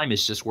their time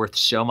is just worth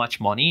so much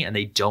money and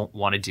they don't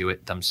want to do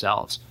it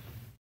themselves.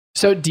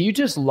 So do you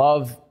just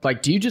love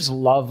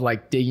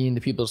digging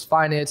into people's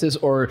finances,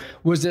 or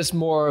was this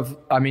more of,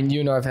 I've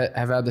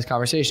had this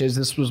conversation,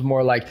 this was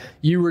more like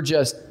you were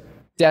just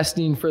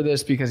destined for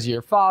this because of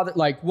your father?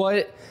 Like,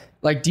 what,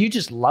 like, do you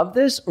just love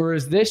this, or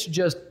is this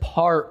just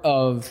part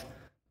of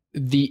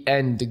the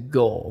end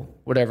goal,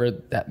 whatever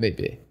that may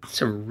be?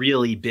 It's a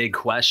really big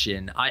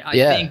question.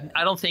 I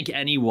don't think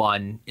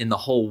anyone in the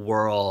whole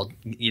world,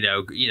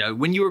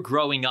 when you were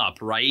growing up,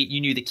 right, you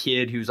knew the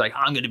kid who's like,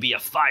 I'm going to be a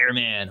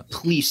fireman, a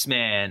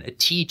policeman, a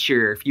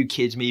teacher, a few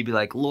kids maybe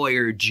like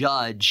lawyer,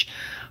 judge.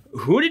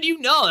 Who did you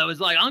know that was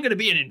like, I'm going to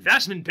be an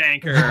investment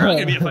banker, I'm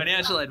going to be a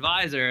financial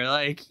advisor?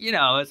 Like,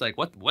 it's like,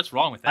 what's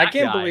wrong with that? I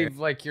can't believe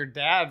like your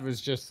dad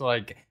was just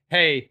like,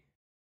 hey,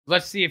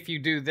 let's see if you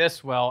do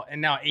this well.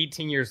 And now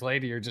 18 years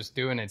later, you're just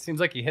doing it. Seems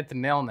like you hit the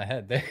nail on the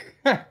head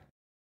there.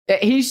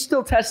 He's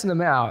still testing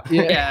them out.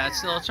 Yeah,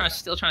 still trying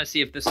to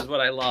see if this is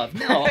what I love.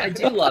 No, I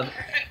do love it.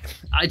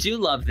 I do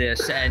love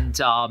this, and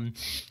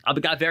I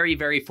got very,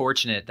 very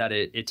fortunate that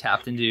it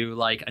tapped into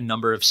like a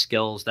number of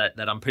skills that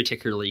I'm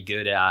particularly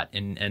good at,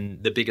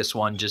 and the biggest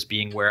one just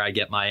being where I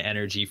get my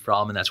energy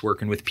from, and that's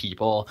working with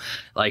people.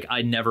 Like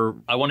I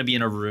want to be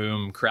in a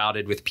room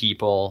crowded with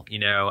people,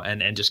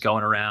 and just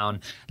going around.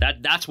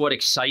 That's what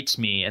excites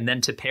me, and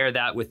then to pair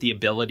that with the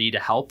ability to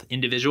help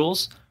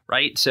individuals.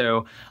 Right.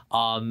 So,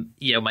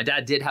 my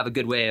dad did have a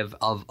good way of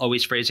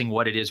always phrasing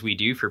what it is we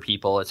do for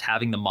people. It's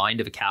having the mind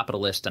of a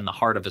capitalist and the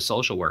heart of a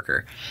social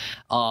worker.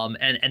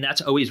 And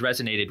that's always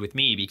resonated with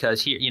me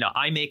because here,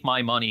 I make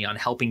my money on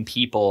helping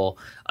people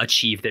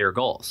achieve their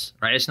goals.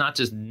 Right. It's not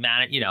just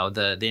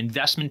the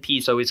investment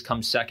piece always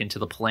comes second to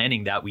the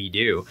planning that we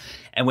do.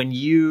 And when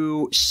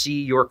you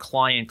see your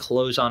client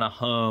close on a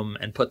home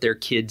and put their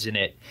kids in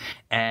it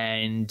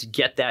and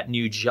get that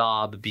new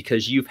job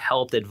because you've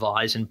helped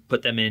advise and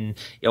put them in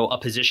a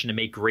position to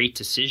make great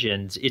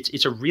decisions,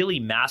 it's a really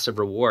massive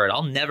reward.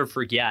 I'll never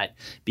forget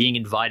being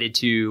invited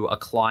to a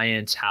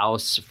client's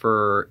house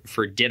for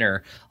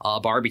dinner,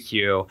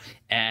 barbecue,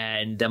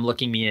 and them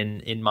looking me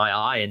in my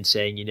eye and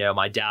saying,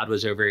 my dad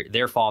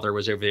their father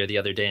was over there the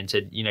other day and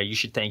said, you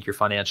should thank your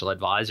financial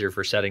advisor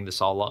for setting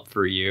this all up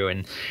for you.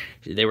 And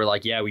they were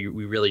like, yeah, we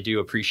really do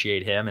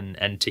appreciate him.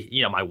 And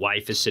to, my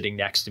wife is sitting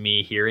next to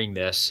me hearing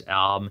this.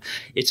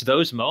 It's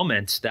those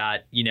moments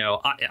that,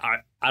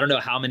 I don't know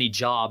how many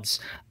jobs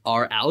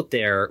are out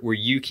there where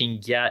you can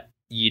get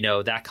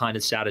that kind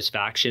of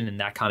satisfaction and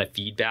that kind of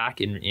feedback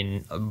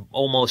in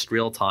almost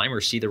real time, or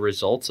see the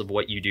results of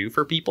what you do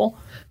for people.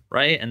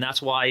 Right. And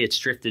that's why it's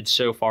drifted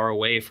so far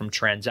away from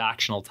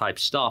transactional type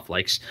stuff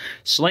like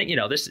sling.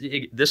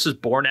 This is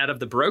born out of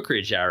the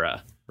brokerage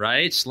era.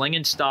 Right.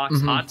 Slinging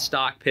stocks, hot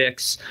stock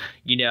picks.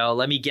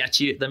 Let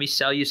me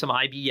sell you some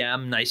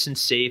IBM nice and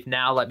safe.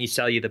 Now let me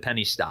sell you the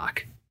penny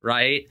stock.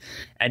 Right.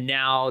 And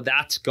now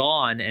that's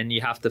gone, and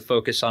you have to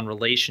focus on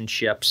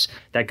relationships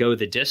that go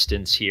the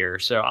distance here.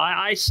 So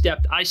I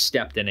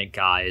stepped in it,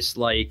 guys.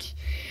 Like,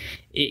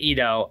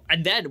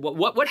 and then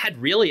what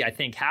had really, I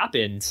think,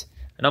 happened,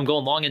 and I'm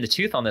going long in the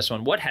tooth on this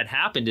one. What had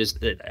happened is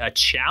that a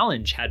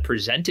challenge had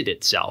presented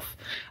itself.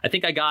 I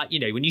think I got,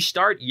 when you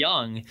start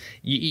young,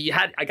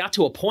 I got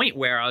to a point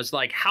where I was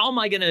like, how am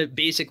I going to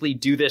basically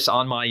do this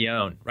on my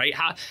own? Right?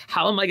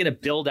 How am I going to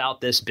build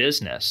out this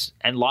business?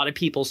 And a lot of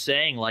people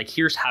saying like,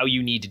 here's how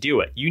you need to do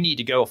it. You need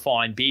to go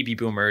find baby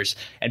boomers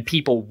and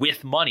people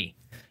with money.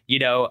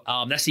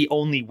 That's the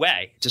only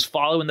way. Just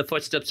follow in the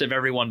footsteps of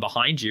everyone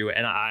behind you.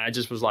 And I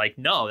just was like,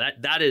 no,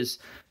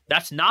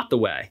 that's not the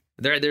way.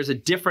 There's a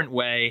different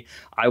way.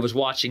 I was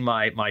watching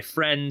my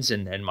friends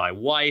and my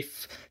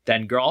wife,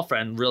 then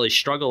girlfriend, really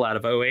struggle out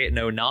of 08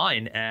 and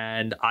 09.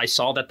 And I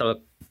saw that the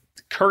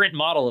current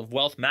model of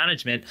wealth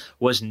management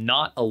was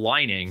not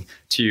aligning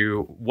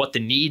to what the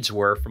needs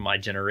were for my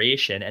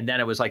generation. And then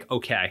it was like,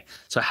 okay,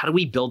 so how do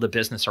we build a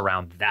business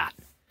around that?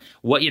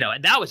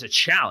 And that was a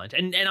challenge.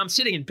 And I'm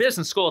sitting in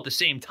business school at the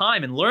same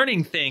time and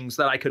learning things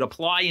that I could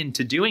apply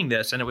into doing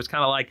this. And it was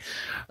kind of like,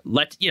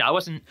 what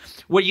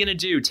are you going to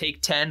do?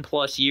 Take 10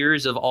 plus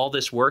years of all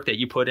this work that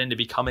you put into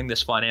becoming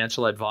this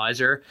financial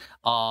advisor,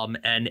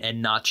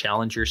 and not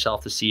challenge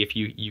yourself to see if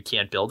you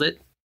can't build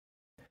it?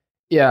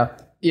 Yeah.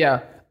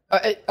 Yeah.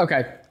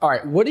 Okay. All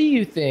right. What do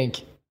you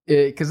think?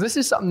 Because this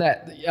is something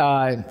that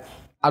I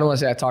don't want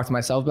to say I talk to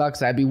myself about because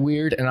that'd be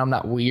weird, and I'm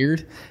not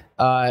weird.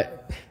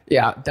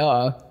 Yeah,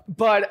 duh.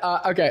 But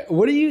okay,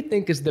 what do you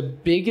think is the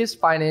biggest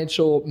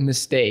financial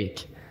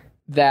mistake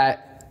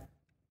that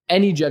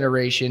any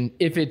generation,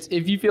 if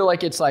you feel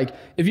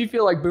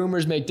like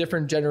boomers make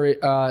different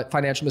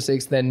financial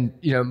mistakes than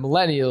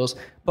millennials,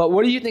 but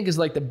what do you think is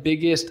like the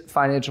biggest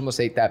financial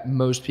mistake that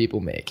most people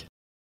make?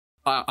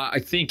 I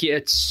think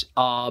it's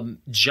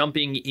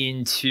jumping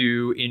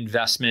into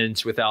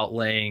investments without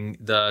laying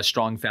the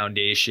strong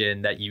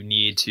foundation that you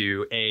need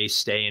to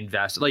stay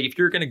invested. Like if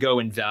you're going to go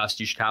invest,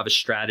 you should have a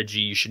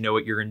strategy. You should know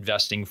what you're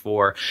investing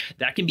for.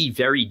 That can be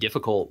very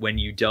difficult when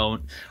you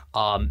don't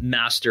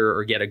master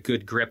or get a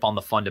good grip on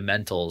the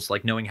fundamentals,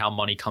 like knowing how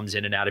money comes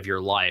in and out of your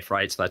life,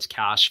 right? So that's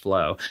cash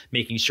flow,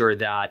 making sure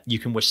that you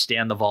can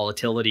withstand the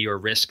volatility or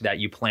risk that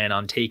you plan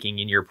on taking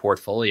in your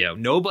portfolio.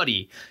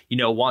 Nobody,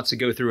 wants to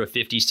go through a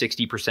 50, 60%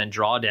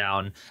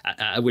 drawdown,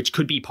 which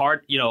could be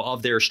part,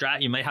 of their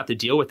strategy. You might have to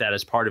deal with that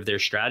as part of their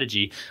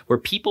strategy. Where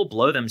people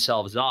blow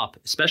themselves up,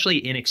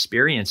 especially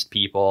inexperienced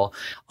people,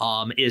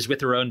 is with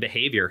their own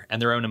behavior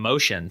and their own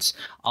emotions.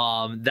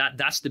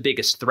 That's the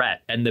biggest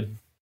threat. And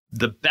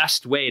the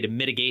best way to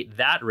mitigate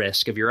that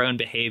risk of your own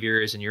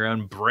behaviors and your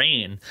own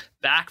brain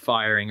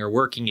backfiring or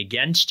working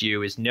against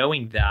you is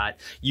knowing that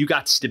you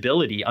got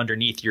stability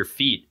underneath your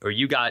feet, or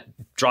you got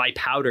dry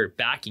powder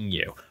backing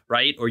you,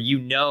 right? Or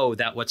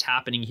that what's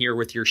happening here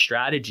with your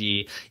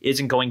strategy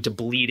isn't going to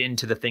bleed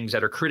into the things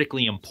that are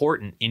critically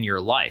important in your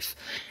life.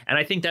 And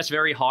I think that's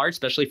very hard,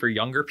 especially for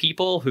younger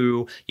people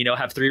who,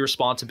 have 3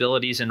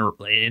 responsibilities in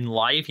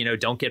life,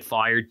 don't get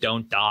fired,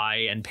 don't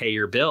die, and pay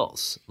your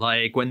bills.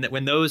 Like when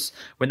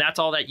that's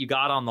all that you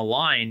got on the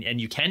line and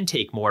you can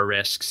take more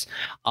risks,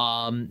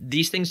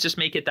 these things just just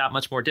make it that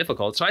much more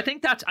difficult. So I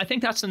think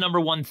that's the number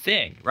one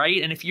thing,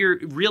 right? And if you're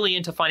really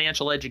into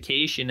financial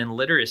education and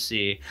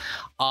literacy,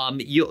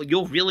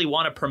 you'll really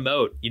want to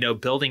promote,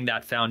 building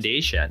that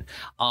foundation.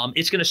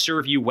 It's going to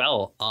serve you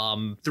well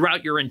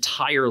throughout your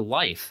entire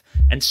life.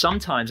 And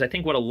sometimes I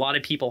think what a lot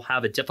of people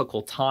have a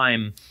difficult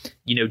time,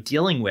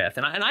 dealing with,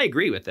 and I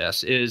agree with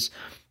this, is,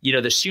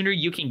 the sooner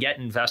you can get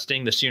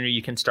investing, the sooner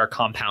you can start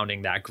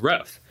compounding that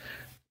growth,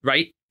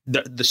 right?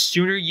 The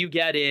sooner you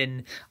get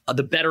in,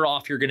 the better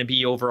off you're going to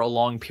be over a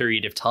long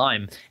period of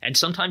time. And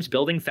sometimes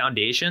building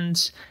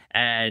foundations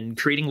and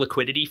creating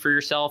liquidity for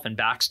yourself and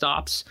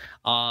backstops,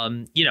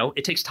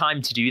 it takes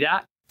time to do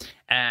that.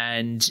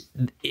 And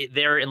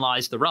therein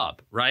lies the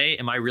rub, right?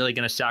 Am I really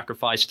going to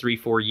sacrifice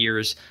 3-4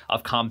 years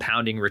of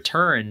compounding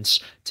returns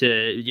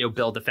to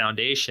build the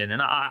foundation?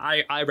 And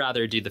I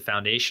rather do the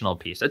foundational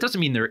piece. That doesn't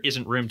mean there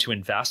isn't room to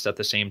invest at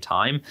the same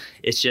time.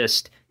 It's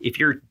just if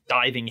you're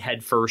diving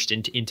headfirst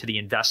into the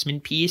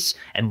investment piece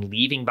and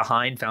leaving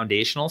behind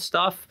foundational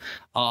stuff,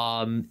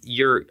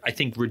 you're, I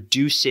think,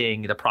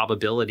 reducing the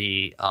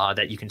probability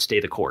that you can stay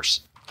the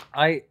course.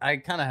 I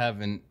kind of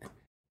haven't.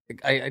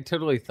 I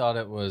totally thought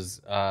it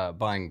was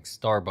buying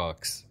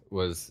Starbucks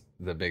was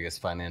the biggest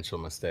financial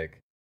mistake.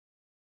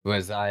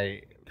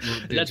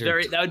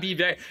 That would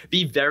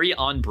be very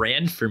on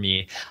brand for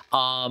me.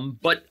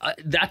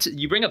 But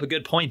you bring up a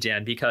good point,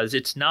 Dan, because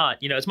it's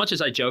not, as much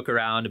as I joke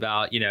around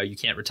about, you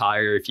can't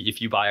retire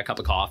if you buy a cup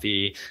of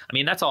coffee. I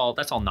mean, that's all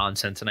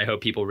nonsense. And I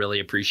hope people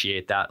really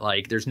appreciate that.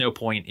 Like, there's no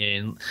point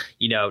in,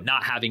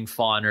 not having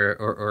fun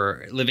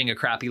or living a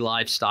crappy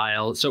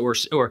lifestyle.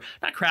 Or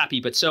not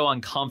crappy, but so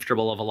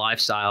uncomfortable of a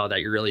lifestyle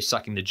that you're really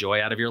sucking the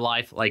joy out of your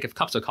life. Like, if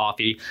cups of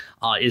coffee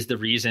is the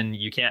reason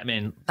you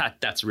can't,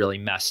 that's really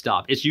messed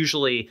up. It's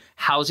usually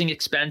housing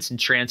expense and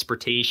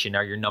transportation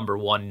are your number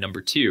one, number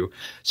two.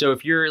 So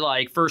if you're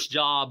like first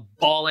job,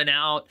 balling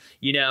out,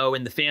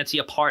 in the fancy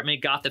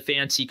apartment, got the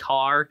fancy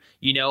car,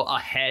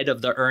 ahead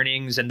of the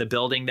earnings and the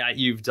building that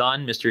you've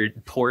done, Mr.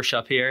 Porsche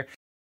up here.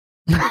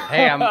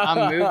 Hey,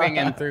 I'm moving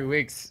in 3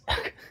 weeks.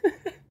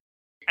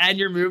 And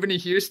you're moving to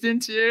Houston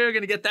too,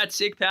 gonna get that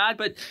sick pad.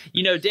 But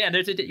Dan,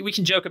 we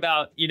can joke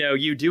about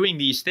you doing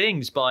these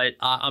things, but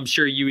I'm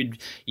sure you would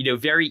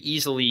very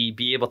easily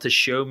be able to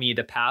show me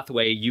the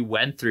pathway you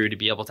went through to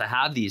be able to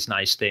have these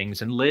nice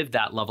things and live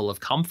that level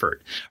of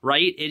comfort,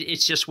 right?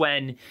 It's just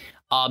when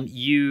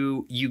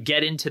you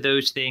get into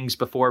those things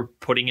before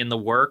putting in the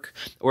work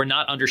or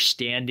not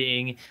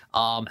understanding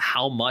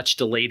how much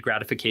delayed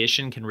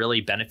gratification can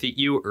really benefit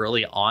you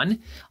early on,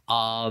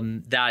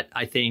 that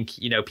I think,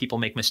 people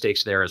make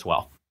mistakes there as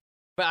well.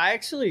 But I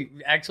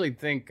actually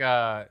think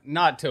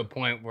not to a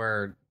point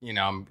where,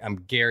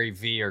 I'm Gary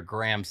V or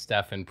Graham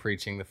Stephan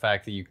preaching the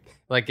fact that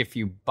if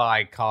you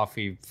buy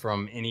coffee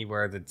from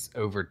anywhere that's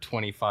over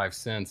 25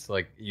 cents,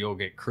 you'll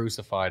get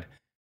crucified.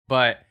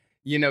 But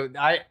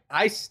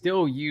I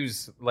still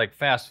use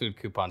fast food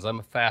coupons. I'm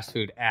a fast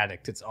food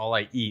addict. It's all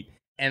I eat.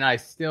 And I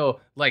still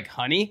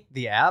Honey,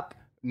 the app,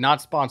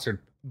 not sponsored,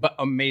 but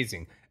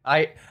amazing.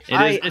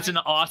 It's an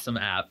awesome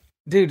app.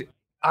 Dude,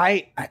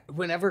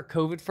 whenever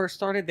COVID first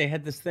started, they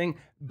had this thing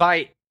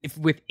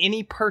with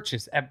any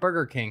purchase at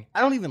Burger King.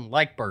 I don't even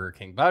like Burger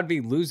King, but I'd be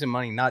losing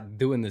money not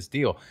doing this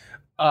deal.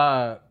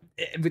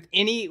 With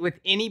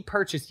any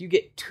purchase, you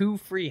get 2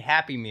 free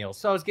Happy Meals.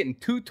 So I was getting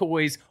 2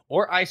 toys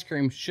or ice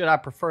cream, should I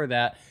prefer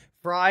that,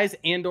 fries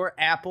and or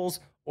apples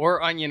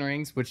or onion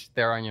rings, which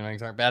their onion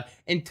rings aren't bad,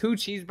 and 2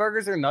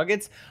 cheeseburgers or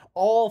nuggets,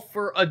 all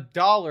for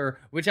 $1,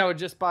 which I would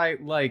just buy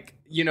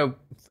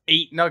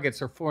 8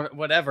 nuggets or 4,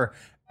 whatever.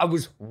 I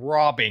was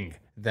robbing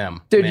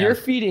them. Dude, man.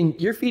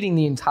 you're feeding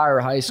the entire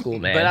high school,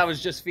 man. But I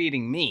was just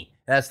feeding me.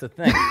 That's the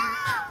thing.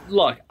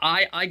 Look,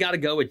 I got to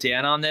go with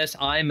Dan on this.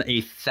 I'm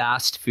a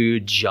fast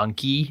food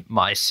junkie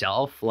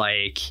myself.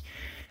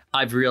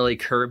 I've really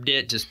curbed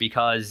it just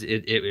because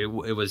it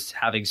was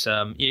having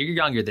some. You're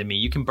younger than me.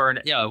 You can burn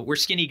it. We're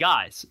skinny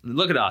guys.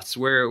 Look at us.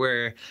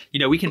 We're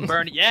we can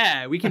burn it.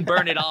 Yeah, we can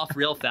burn it off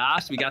real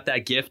fast. We got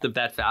that gift of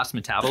that fast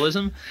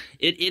metabolism.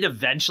 It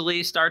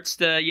eventually starts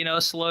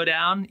to slow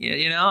down.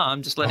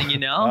 I'm just letting you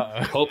know.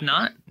 Uh-oh. Hope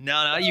not.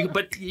 No.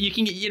 But you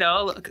can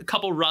a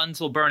couple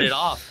runs will burn it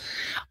off.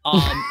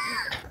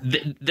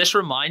 This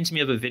reminds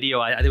me of a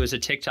video. There was a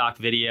TikTok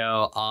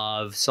video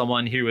of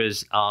someone who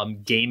was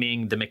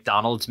gaming the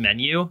McDonald's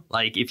menu.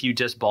 If you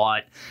just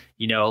bought,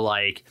 it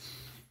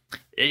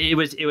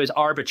was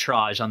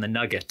arbitrage on the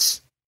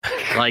nuggets.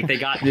 They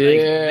got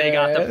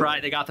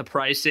the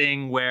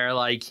pricing where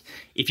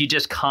if you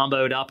just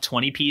comboed up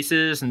 20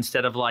 pieces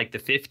instead of the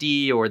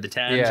 50 or the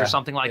 10s or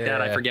something like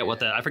that. I forget what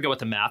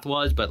the math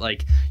was, but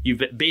you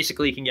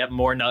basically can get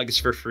more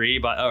nugs for free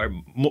or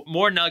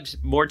more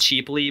nugs more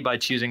cheaply by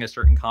choosing a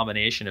certain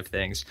combination of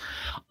things.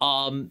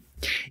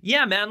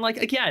 Yeah, man.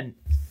 Again,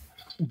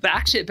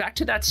 back to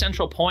that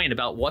central point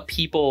about what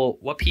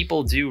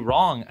people do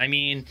wrong. I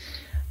mean,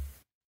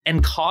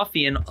 and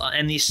coffee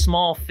and these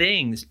small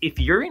things, if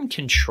you're in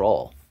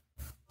control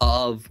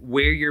of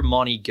where your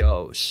money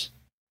goes,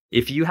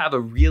 if you have a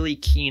really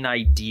keen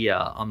idea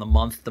on the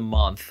month to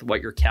month,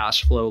 what your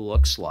cash flow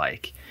looks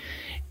like,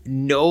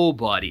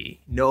 nobody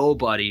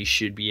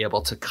should be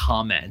able to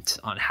comment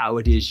on how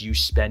it is you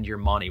spend your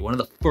money. One of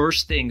the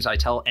first things I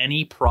tell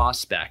any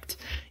prospect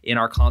in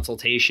our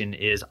consultation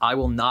is I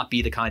will not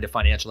be the kind of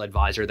financial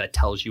advisor that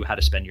tells you how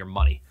to spend your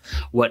money.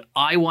 What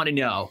I want to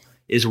know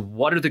is,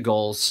 what are the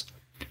goals?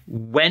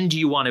 When do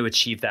you want to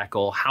achieve that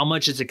goal? How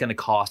much is it going to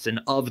cost? And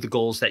of the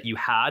goals that you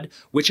had,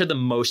 which are the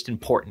most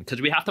important?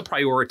 Because we have to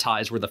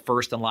prioritize where the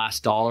first and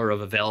last dollar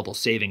of available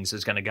savings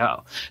is going to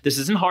go. This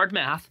isn't hard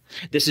math.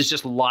 This is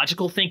just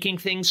logical thinking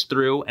things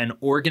through and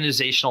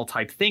organizational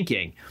type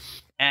thinking.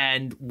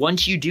 And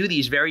once you do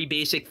these very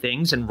basic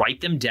things and write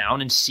them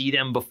down and see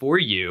them before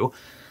you,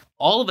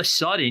 all of a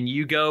sudden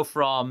you go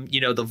from,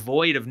 the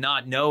void of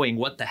not knowing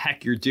what the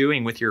heck you're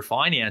doing with your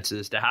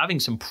finances to having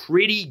some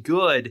pretty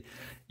good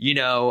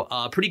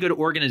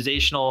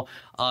organizational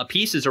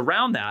pieces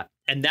around that.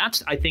 And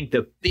that's, I think,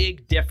 the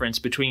big difference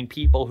between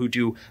people who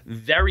do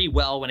very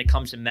well when it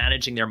comes to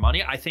managing their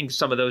money. I think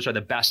some of those are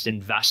the best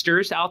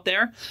investors out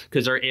there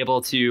because they're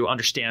able to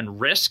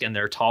understand risk and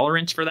their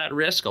tolerance for that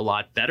risk a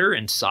lot better,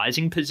 and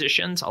sizing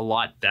positions a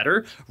lot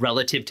better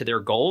relative to their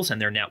goals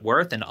and their net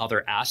worth and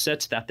other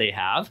assets that they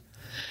have.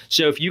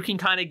 So if you can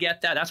kind of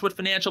get that, that's what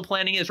financial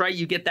planning is, right?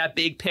 You get that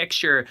big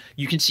picture.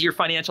 You can see your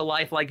financial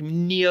life like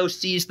Neo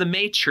sees the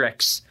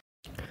Matrix.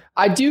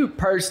 I do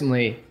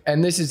personally,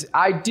 and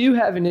I do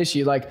have an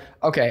issue. Like,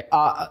 okay,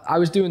 I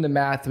was doing the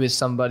math with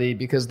somebody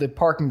because the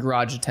parking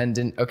garage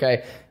attendant,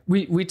 okay,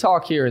 we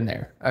talk here and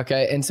there,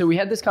 okay? And so we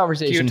had this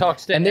conversation. You talk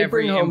to and they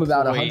every bring home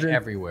about 100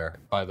 everywhere,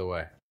 by the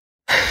way.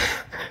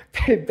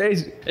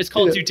 It's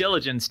called due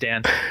diligence,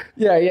 Dan.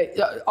 Yeah.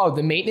 Oh,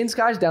 the maintenance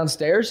guys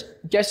downstairs.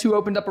 Guess who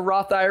opened up a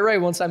Roth IRA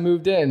once I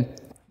moved in?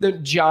 The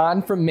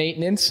John from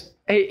maintenance.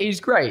 Hey, he's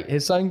great.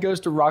 His son goes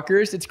to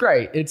Rutgers. It's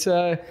great.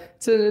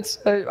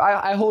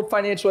 I hold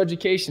financial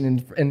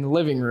education in the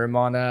living room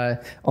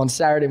on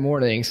Saturday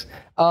mornings.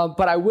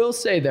 But I will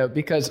say though,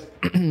 because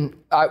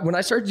when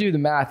I start to do the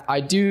math, I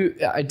do.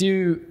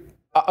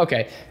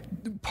 Okay,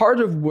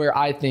 part of where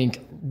I think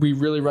we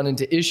really run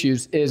into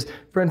issues is,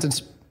 for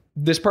instance,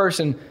 this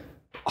person,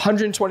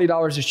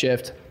 $120 a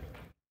shift.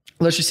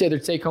 Let's just say their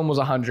take home was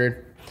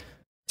 $100,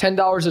 $10 at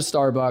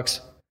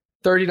Starbucks,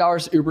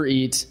 $30 Uber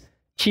Eats,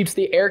 keeps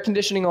the air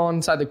conditioning on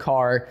inside the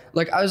car.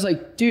 Like, I was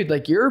like, dude,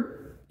 like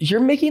you're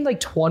making like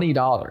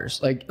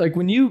 $20. Like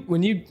when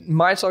you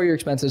minus all your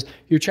expenses,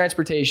 your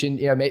transportation,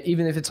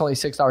 even if it's only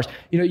 $6,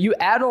 you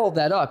add all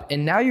that up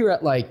and now you're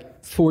at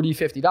like $40,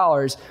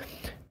 $50.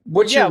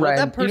 What's your rent?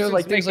 That person's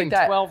like things making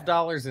like that.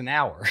 $12 an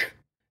hour.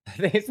 I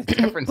think it's a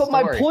different But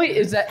story. my point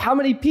is that how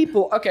many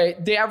people, okay,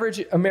 the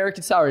average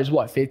American salary is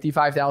what,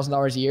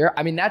 $55,000 a year?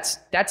 I mean, that's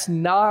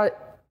not,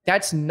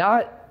 that's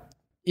what,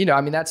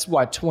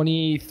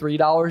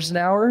 $23 an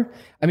hour?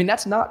 I mean,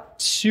 that's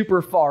not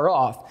super far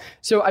off.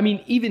 So, I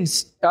mean, even,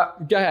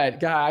 go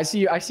ahead. I see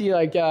you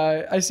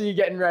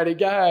getting ready.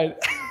 Go ahead.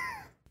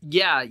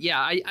 Yeah.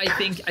 I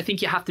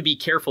think you have to be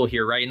careful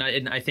here, right?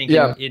 And I think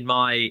in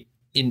my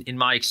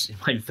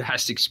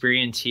vast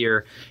experience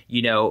here,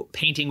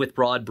 painting with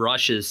broad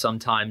brushes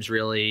sometimes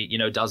really,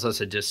 does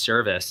us a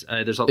disservice.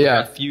 There's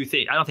a few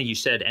things. I don't think you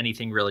said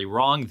anything really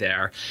wrong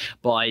there,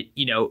 but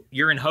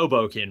you're in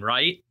Hoboken,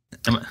 right?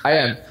 I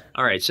am.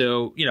 All right.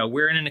 So,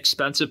 we're in an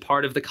expensive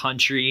part of the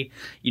country.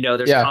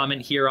 There's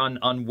comment here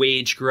on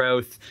wage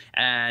growth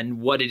and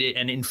what it is,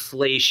 and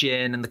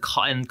inflation and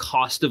and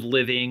cost of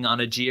living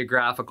on a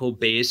geographical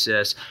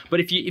basis.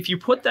 But if you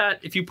put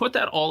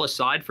that all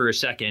aside for a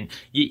second,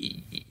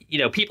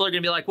 people are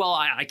going to be like, well,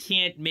 I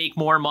can't make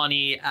more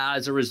money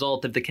as a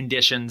result of the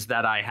conditions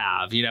that I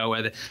have,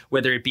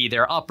 whether it be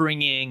their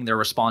upbringing, their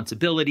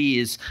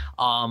responsibilities,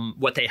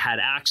 what they had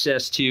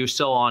access to,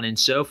 so on and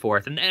so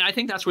forth. And I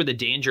think that's where the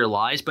danger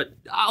lies. But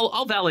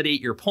I'll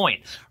validate your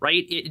point,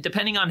 right?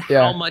 Depending on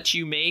how much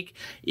you make,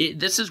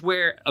 this is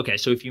where, okay,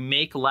 so if you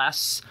make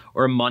less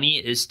or money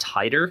is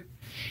tighter,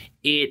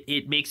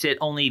 it makes it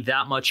only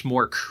that much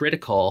more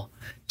critical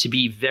to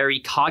be very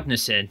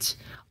cognizant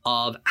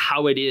of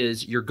how it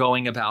is you're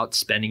going about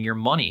spending your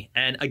money.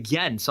 And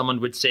again, someone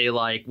would say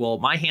like, well,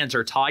 my hands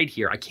are tied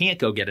here. I can't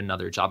go get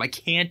another job. I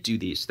can't do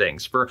these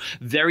things for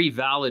very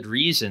valid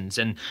reasons.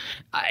 And,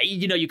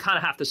 you kind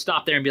of have to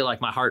stop there and be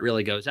like, my heart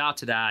really goes out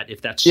to that.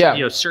 If that's,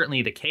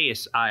 certainly the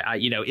case,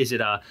 is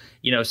it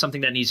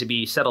something that needs to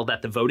be settled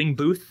at the voting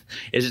booth?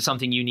 Is it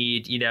something you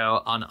need,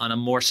 on a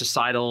more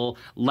societal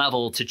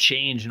level to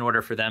change in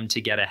order for them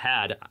to get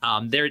ahead?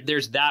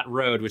 There's that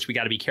road, which we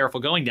got to be careful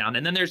going down.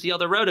 And then there's the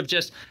other road of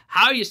just,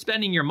 how are you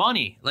spending your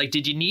money? Like,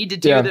 did you need to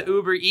do the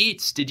Uber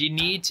Eats? Did you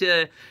need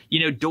to,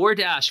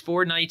 DoorDash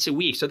 4 nights a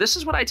week? So this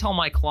is what I tell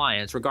my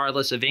clients,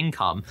 regardless of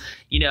income.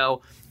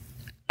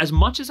 As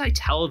much as I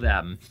tell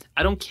them,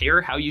 I don't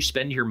care how you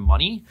spend your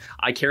money.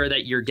 I care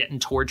that you're getting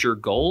towards your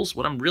goals.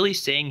 What I'm really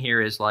saying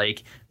here is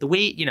like the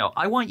way,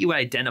 I want you to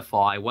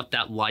identify what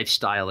that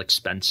lifestyle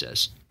expense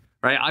is,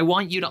 right? I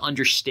want you to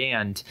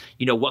understand,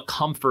 what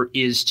comfort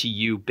is to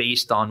you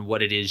based on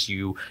what it is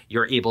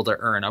you're able to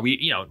earn. Are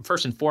we,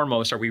 first and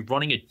foremost, are we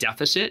running a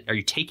deficit? Are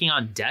you taking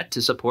on debt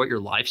to support your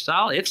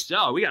lifestyle? If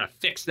so, we got to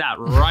fix that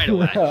right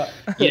away,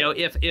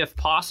 if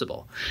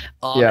possible.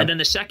 And then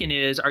the second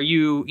is, are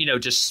you,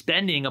 just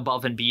spending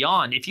above and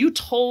beyond? If you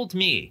told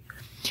me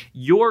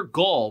your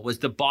goal was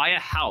to buy a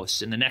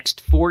house in the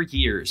next 4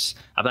 years,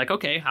 I'd be like,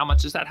 okay, how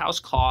much does that house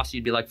cost?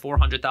 You'd be like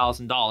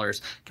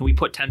 $400,000. Can we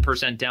put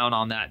 10% down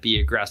on that? Be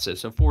aggressive.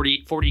 So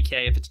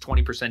 40K. If it's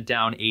 20%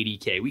 down,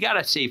 80K. We got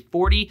to save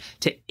 $40,000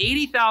 to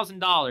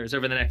 $80,000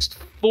 over the next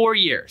 4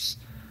 years,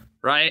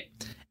 right?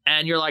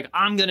 And you're like,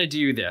 I'm going to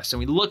do this. And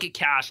we look at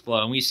cash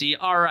flow and we see,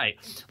 all right,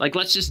 like,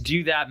 let's just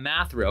do that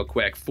math real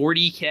quick.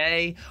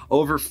 40K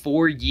over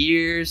 4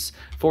 years,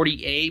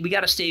 48. We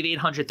got to save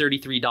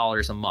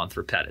 $833 a month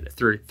repetitive,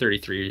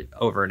 33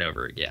 over and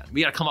over again.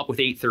 We got to come up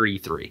with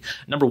 833.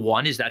 Number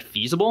one, is that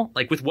feasible?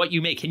 Like, with what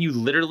you make, can you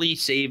literally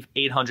save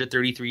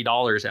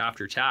 $833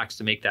 after tax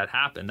to make that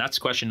happen? That's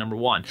question number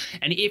one.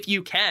 And if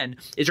you can,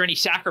 is there any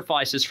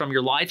sacrifices from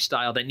your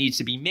lifestyle that needs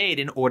to be made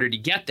in order to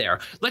get there?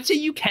 Let's say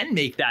you can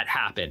make that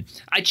happen.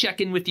 I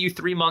check in with you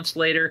 3 months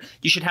later,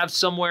 you should have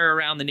somewhere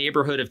around the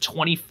neighborhood of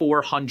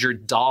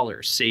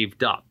 $2,400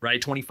 saved up,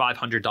 right?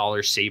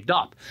 $2,500 saved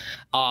up.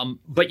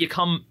 But you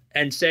come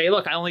and say,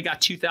 look, I only got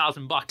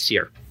 $2,000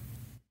 here.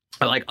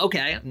 I'm like,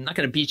 okay, I'm not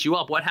going to beat you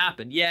up. What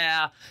happened?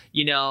 Yeah,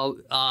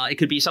 it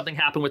could be something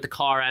happened with the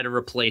car. I had to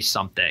replace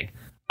something.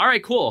 All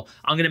right, cool.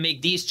 I'm going to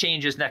make these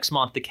changes next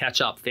month to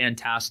catch up.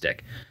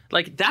 Fantastic.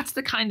 Like, that's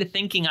the kind of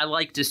thinking I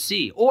like to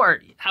see.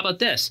 Or how about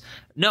this?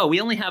 No, we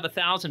only have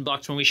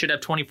 $1,000 when we should have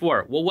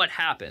 24. Well, what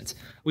happened?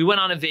 We went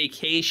on a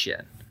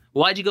vacation.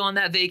 Why'd you go on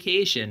that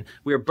vacation?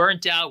 We were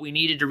burnt out. We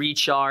needed to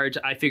recharge.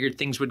 I figured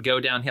things would go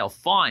downhill.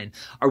 Fine.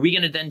 Are we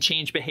going to then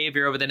change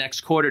behavior over the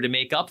next quarter to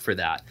make up for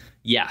that?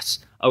 Yes.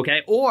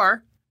 Okay.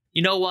 Or,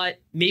 you know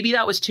what? Maybe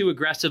that was too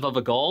aggressive of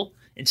a goal.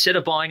 Instead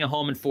of buying a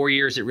home in 4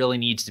 years, it really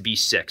needs to be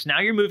 6. Now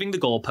you're moving the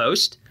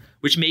goalpost,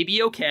 which may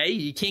be okay.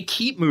 You can't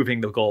keep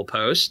moving the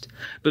goalpost,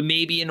 but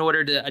maybe in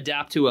order to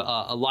adapt to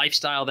a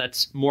lifestyle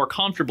that's more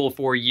comfortable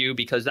for you,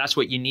 because that's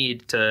what you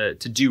need to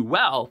do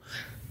well,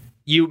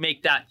 you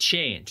make that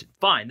change.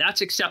 Fine, that's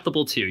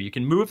acceptable too. You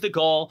can move the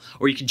goal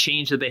or you can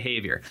change the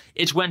behavior.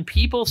 It's when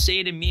people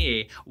say to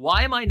me,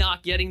 why am I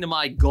not getting to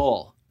my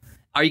goal?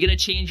 Are you going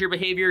to change your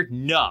behavior?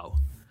 No.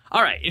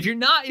 All right, if you're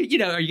not, are you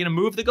going to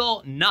move the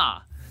goal?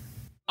 Nah.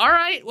 All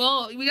right,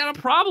 well, we got a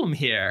problem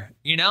here,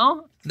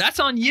 That's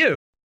on you.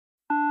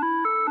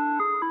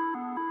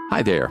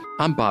 Hi there,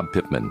 I'm Bob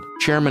Pittman,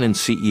 Chairman and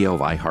CEO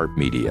of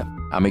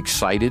iHeartMedia. I'm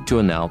excited to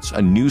announce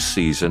a new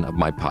season of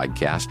my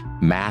podcast,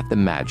 Math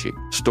and Magic,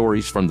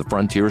 Stories from the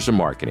Frontiers of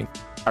Marketing.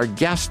 Our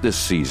guests this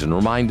season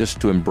remind us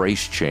to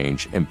embrace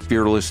change and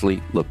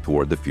fearlessly look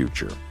toward the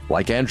future.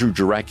 Like Andrew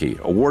Jarecki,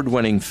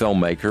 award-winning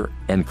filmmaker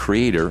and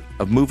creator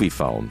of Movie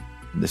Phone.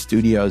 The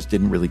studios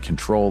didn't really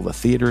control the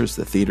theaters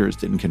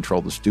didn't control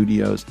the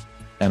studios.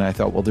 And I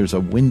thought, well, there's a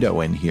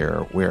window in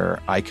here where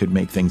I could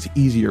make things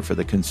easier for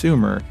the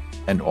consumer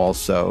and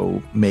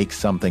also make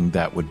something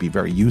that would be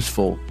very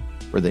useful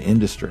for the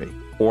industry.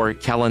 Or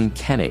Kellen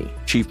Kenny,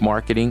 Chief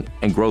Marketing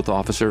and Growth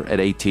Officer at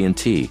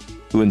AT&T,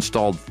 who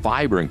installed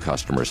fiber in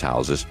customers'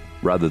 houses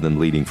rather than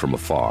leading from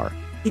afar.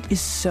 It is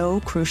so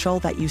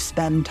crucial that you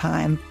spend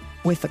time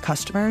with the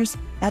customers.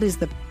 That is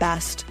the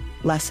best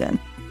lesson.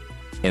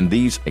 In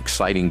these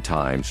exciting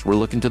times, we're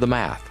looking to the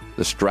math,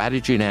 the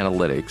strategy and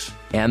analytics,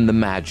 and the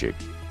magic,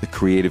 the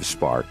creative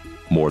spark,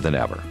 more than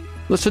ever.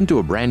 Listen to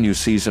a brand new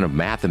season of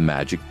Math and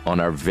Magic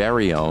on our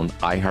very own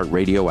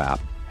iHeartRadio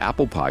app,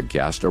 Apple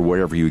Podcast, or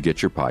wherever you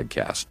get your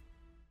podcast.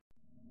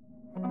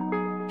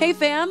 Hey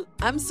fam,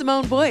 I'm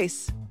Simone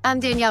Boyce. I'm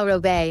Danielle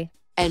Robay.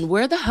 And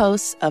we're the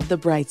hosts of The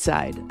Bright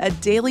Side, a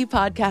daily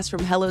podcast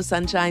from Hello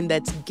Sunshine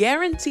that's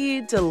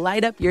guaranteed to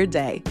light up your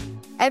day.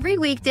 Every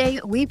weekday,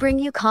 we bring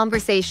you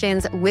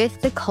conversations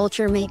with the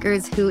culture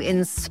makers who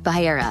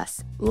inspire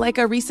us. Like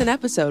our recent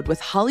episode with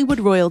Hollywood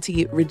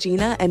royalty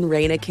Regina and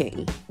Raina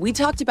King. We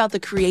talked about the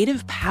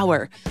creative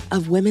power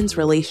of women's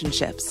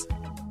relationships.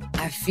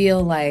 I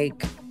feel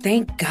like,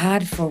 thank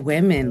God for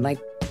women, like,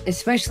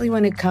 especially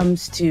when it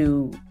comes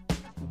to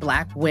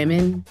Black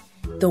women,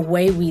 the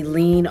way we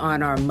lean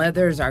on our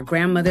mothers, our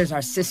grandmothers,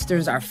 our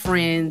sisters, our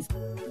friends.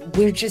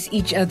 We're just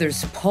each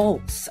other's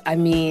pulse. I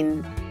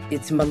mean,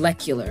 it's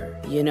molecular,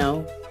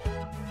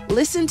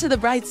 Listen to The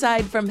Bright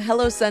Side from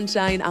Hello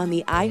Sunshine on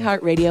the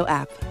iHeartRadio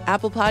app,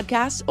 Apple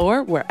Podcasts,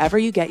 or wherever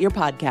you get your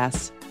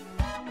podcasts.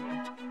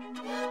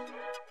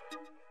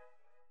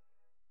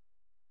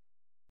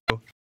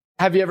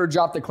 Have you ever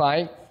dropped a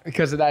client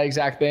because of that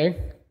exact thing?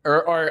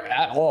 Or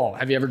at all?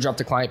 Have you ever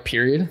dropped a client,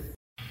 period?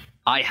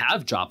 I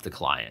have dropped a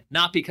client,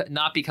 not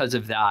because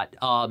of that.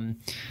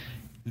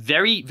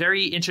 Very,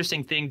 very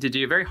interesting thing to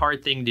do, very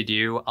hard thing to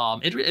do.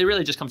 It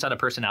really just comes down to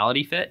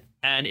personality fit.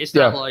 And it's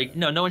not like,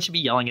 no one should be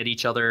yelling at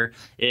each other.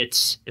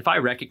 It's, if I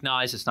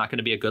recognize it's not going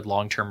to be a good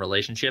long-term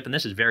relationship, and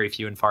this is very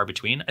few and far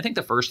between, I think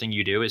the first thing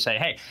you do is say,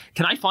 hey,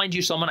 can I find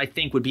you someone I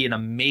think would be an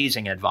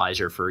amazing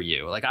advisor for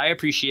you? Like, I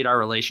appreciate our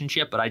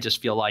relationship, but I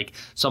just feel like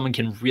someone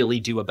can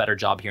really do a better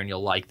job here and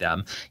you'll like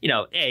them.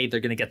 They're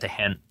going to get the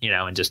hint,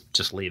 and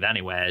just leave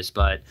anyways.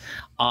 But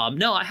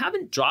no, I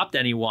haven't dropped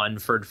anyone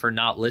for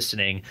not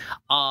listening.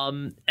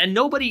 And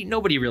nobody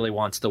really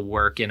wants to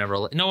work in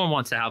no one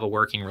wants to have a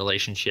working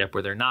relationship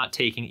where they're not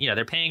taking,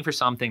 they're paying for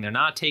something, they're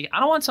not taking. I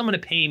don't want someone to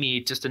pay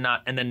me just to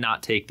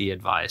not take the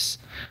advice.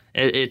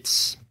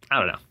 It's, I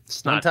don't know.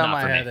 It's not. One time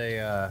not for I had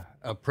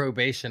a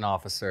probation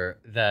officer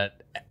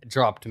that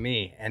dropped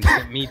me and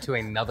sent me to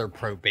another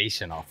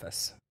probation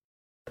office.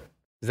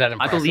 Is that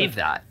impressive? I believe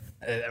that.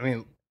 I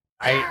mean,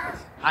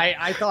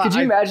 I thought. Could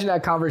you imagine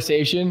that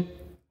conversation?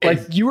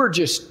 Like, you were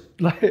just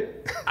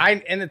like.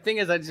 And the thing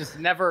is, I just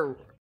never.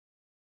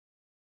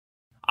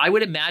 I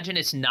would imagine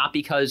it's not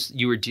because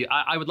you were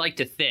I would like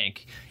to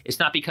think it's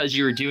not because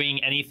you were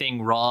doing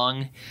anything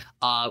wrong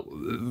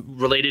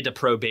related to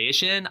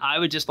probation. I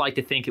would just like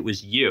to think it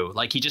was you.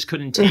 Like, he just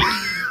couldn't take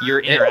your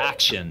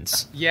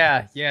interactions.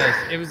 Yeah.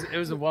 It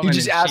was a woman. You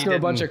just asked her a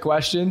bunch of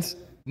questions?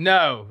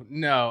 No.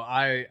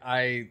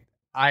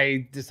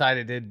 I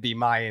decided it'd be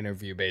my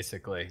interview,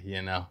 basically,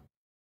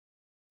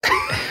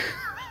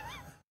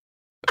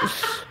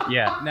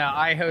 Yeah, no,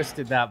 I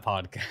hosted that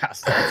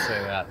podcast. I'll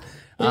say that.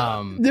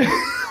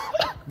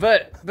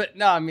 But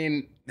no, I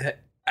mean,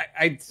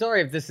 I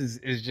sorry if this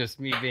is just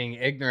me being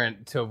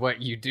ignorant to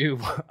what you do.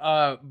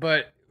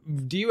 But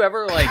do you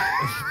ever, like,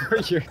 for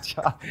your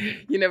job,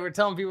 we're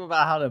telling people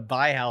about how to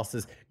buy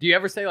houses. Do you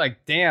ever say,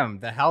 like, damn,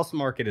 the house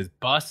market is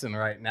busting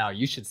right now,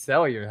 you should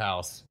sell your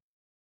house?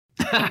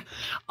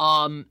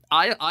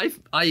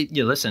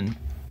 Listen,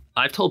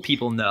 I've told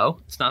people no.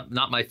 It's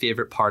not my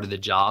favorite part of the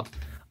job.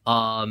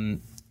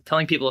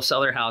 Telling people to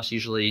sell their house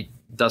usually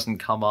doesn't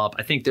come up.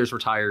 I think there's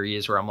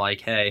retirees where I'm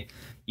like, hey,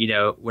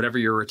 whatever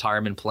your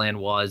retirement plan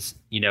was,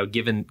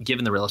 given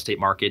the real estate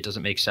market, it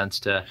doesn't make sense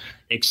to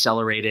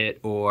accelerate it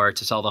or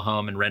to sell the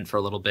home and rent for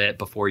a little bit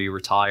before you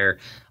retire.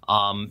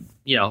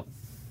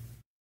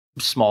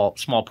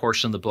 Small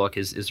portion of the book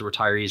is the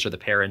retirees or the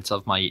parents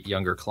of my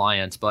younger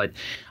clients. But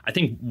I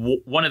think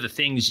one of the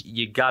things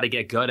you got to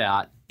get good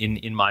at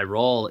in my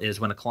role is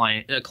when a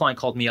client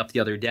called me up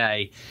the other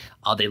day.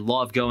 They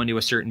love going to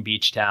a certain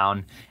beach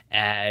town,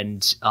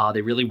 and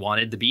they really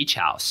wanted the beach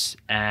house.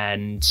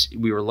 And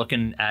we were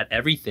looking at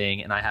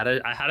everything, and I had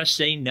to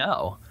say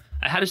no.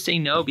 I had to say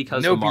no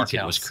because the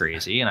market was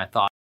crazy, and I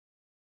thought,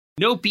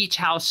 no beach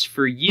house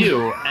for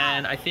you.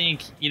 And I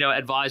think,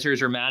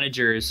 advisors or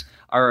managers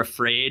are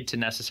afraid to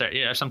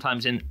necessarily,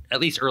 sometimes at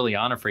least early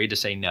on, afraid to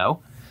say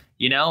no,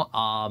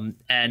 and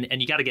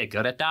you got to get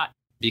good at that,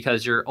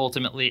 because you're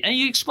ultimately, and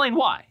you explain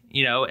why,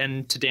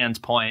 and to Dan's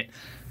point,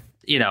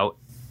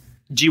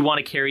 do you want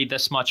to carry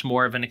this much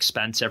more of an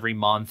expense every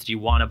month? Do you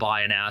want to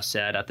buy an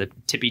asset at the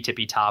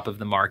tippy top of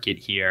the market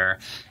here?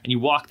 And you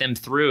walk them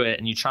through it,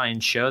 and you try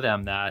and show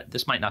them that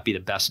this might not be the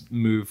best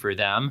move for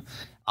them.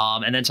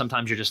 And then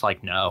sometimes you're just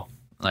like, no,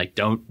 like,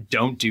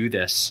 don't do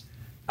this.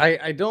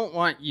 I don't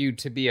want you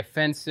to be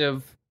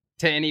offensive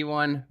to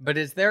anyone, but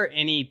is there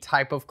any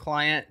type of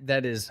client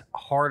that is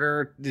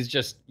harder? Is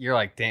just, you're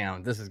like,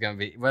 damn, this is going to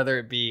be, whether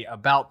it be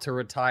about to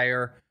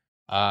retire,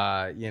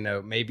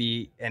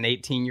 maybe an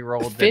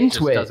 18-year-old that just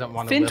doesn't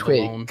want to live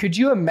alone. Could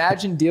you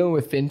imagine dealing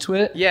with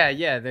FinTwit?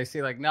 Yeah. They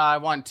say, like, no, I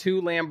want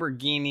 2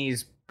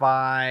 Lamborghinis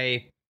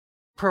by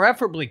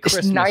preferably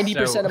Christmas.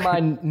 90% of my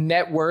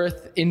net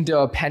worth into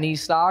a penny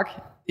stock.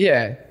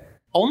 Yeah.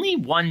 Only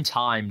one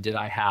time did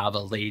I have a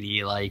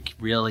lady, like,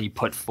 really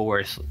put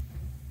forth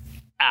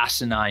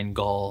asinine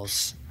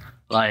goals,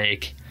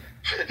 like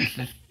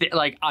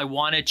I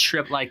want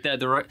to like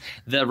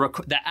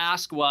the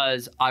ask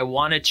was, I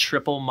want to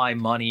triple my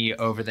money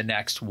over the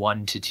next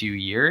 1 to 2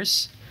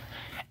 years.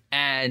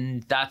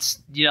 And that's,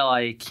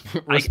 I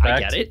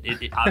get it.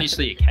 It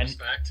obviously it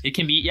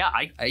can be,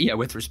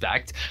 with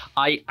respect.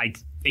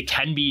 It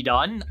can be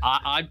done.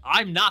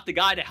 I'm not the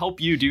guy to help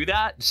you do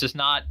that. It's just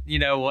not,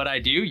 what I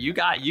do. You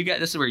got.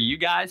 This is where you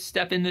guys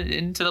step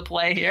into the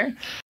play here.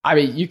 I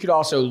mean, you could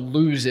also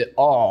lose it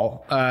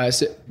all,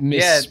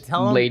 Miss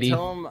Lady.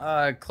 Tell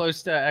them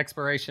close to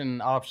expiration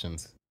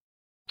options.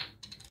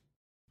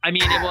 I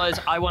mean, it was,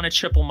 I want to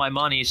triple my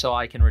money so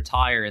I can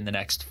retire in the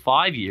next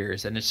 5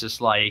 years. And it's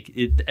just like,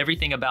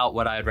 everything about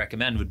what I'd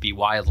recommend would be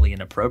wildly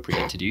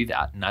inappropriate to do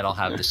that. And I don't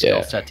have the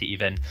skill set to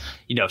even,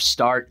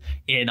 start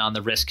in on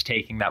the risk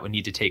taking that would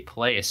need to take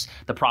place.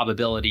 The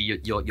probability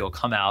you'll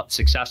come out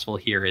successful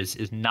here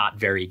is not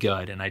very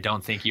good. And I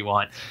don't think you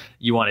want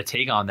to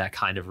take on that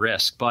kind of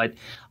risk. But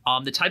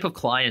The type of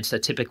clients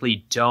that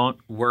typically don't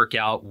work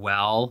out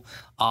well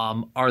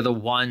are the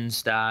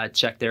ones that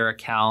check their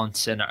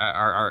accounts and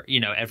are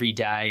every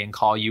day and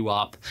call you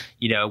up,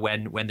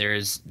 when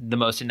there's the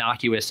most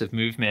innocuous of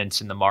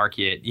movements in the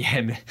market.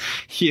 Yeah,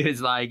 he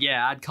was like,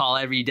 yeah, I'd call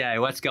every day.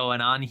 What's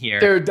going on here?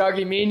 Dude,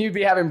 Dougie, me and you'd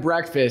be having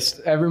breakfast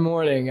every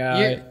morning.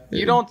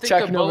 You don't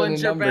think the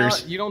Bollinger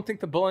Band? You don't think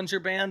the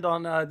Bollinger Band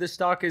on this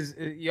stock is?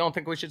 You don't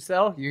think we should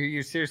sell?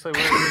 You seriously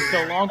want to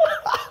so long?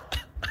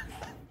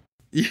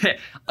 Yeah.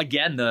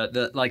 Again,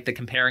 the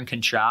compare and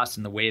contrast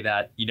and the way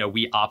that,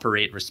 we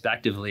operate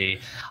respectively.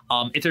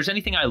 If there's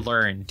anything I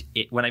learned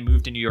when I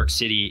moved to New York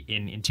City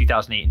in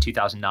 2008 and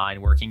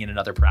 2009, working in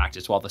another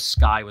practice while the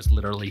sky was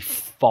literally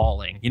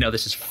falling,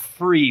 this is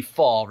free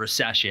fall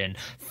recession,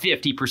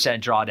 50%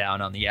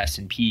 drawdown on the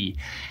S&P.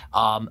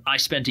 I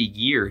spent a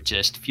year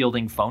just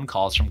fielding phone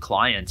calls from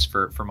clients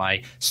for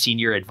my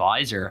senior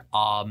advisor.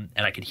 And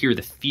I could hear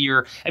the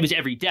fear. It was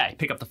every day,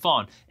 pick up the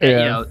phone,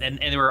 and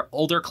there were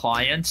older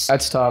clients.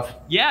 That's tough.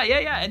 Yeah.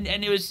 And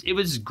it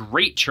was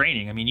great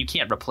training. I mean, you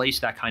can't replace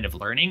that kind of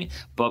learning.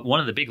 But one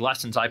of the big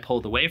lessons I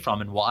pulled away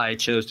from and why I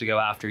chose to go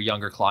after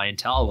younger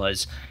clientele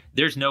was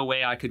there's no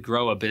way I could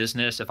grow a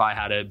business if I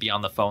had to be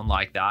on the phone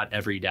like that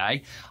every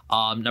day.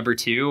 Number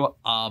two,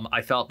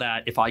 I felt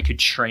that if I could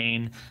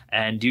train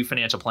and do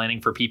financial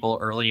planning for people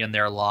early in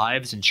their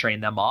lives and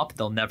train them up,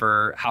 they'll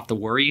never have to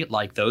worry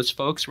like those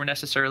folks were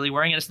necessarily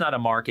worrying. And it's not a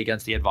mark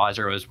against the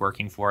advisor I was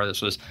working for.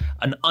 This was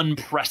an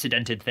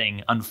unprecedented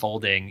thing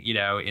unfolding,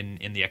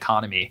 in the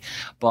economy.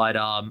 But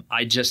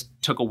I just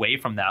took away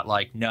from that,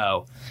 like,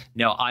 no,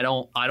 I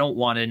don't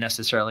want to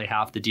necessarily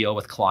have to deal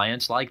with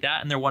clients like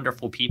that. And they're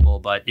wonderful people.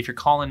 But if you're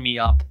calling me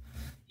up,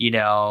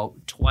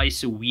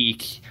 twice a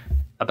week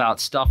about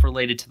stuff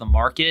related to the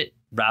market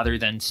rather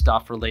than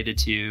stuff related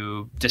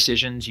to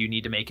decisions you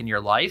need to make in your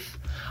life,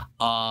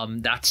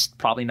 that's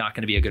probably not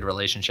going to be a good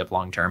relationship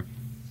long term.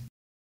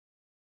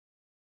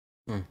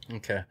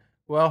 Okay.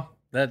 Well,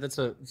 that's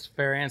a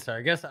fair answer.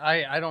 I guess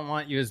I don't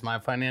want you as my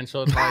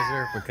financial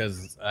advisor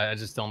because I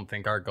just don't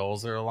think our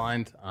goals are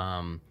aligned.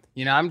 I'm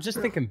just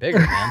thinking bigger,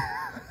 man.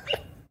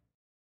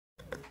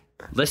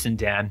 Listen,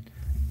 Dan,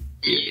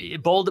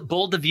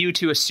 bold of you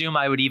to assume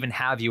I would even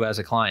have you as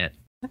a client.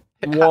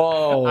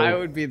 Whoa. I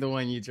would be the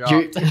one you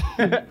dropped.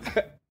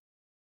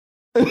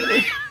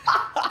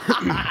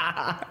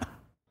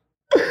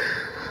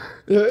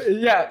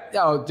 Yeah.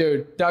 Oh,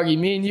 dude, Dougie,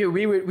 me and you,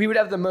 we would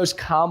have the most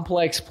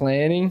complex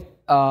planning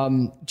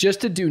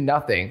just to do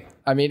nothing.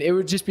 I mean, it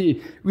would just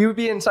be, we would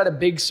be inside a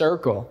big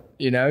circle,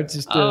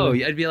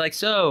 I'd be like,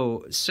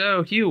 so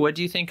Hugh, what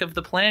do you think of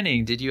the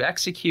planning? Did you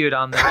execute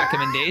on the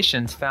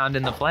recommendations found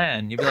in the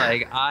plan? You'd be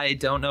like, I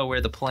don't know where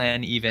the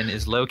plan even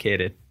is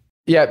located.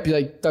 Yeah, be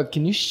like, Doug,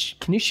 can you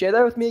share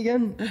that with me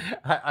again?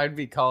 I'd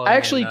be calling. I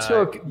actually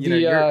took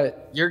the.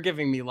 You're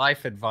giving me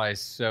life advice,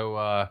 so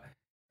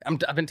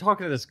I've been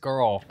talking to this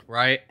girl,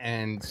 right,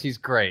 and she's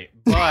great,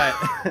 but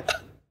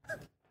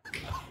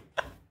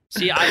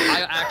see,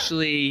 I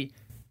actually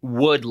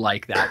would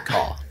like that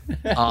call.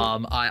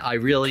 I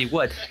really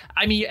would.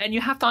 I mean, and you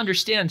have to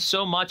understand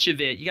so much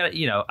of it. You got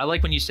I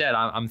like when you said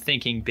I'm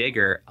thinking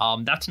bigger.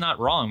 That's not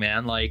wrong,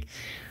 man. Like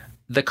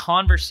the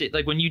conversation,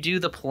 like when you do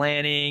the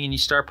planning and you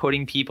start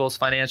putting people's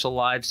financial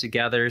lives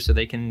together so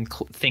they can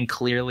think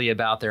clearly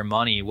about their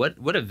money, what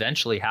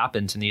eventually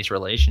happens in these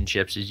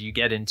relationships is you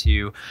get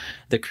into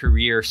the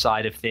career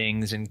side of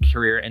things and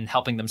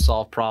helping them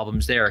solve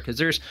problems there. Because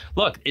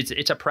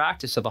it's a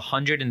practice of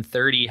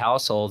 130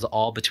 households,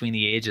 all between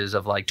the ages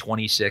of like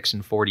 26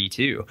 and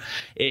 42.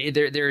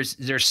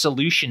 There's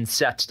solution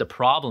sets to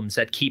problems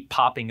that keep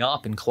popping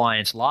up in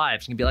clients'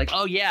 lives. You can be like,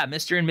 oh yeah,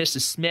 Mr. and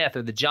Mrs. Smith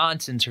or the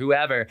Johnsons or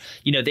whoever,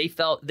 they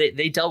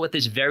dealt with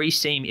this very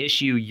same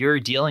issue you're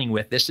dealing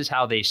with. This is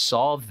how they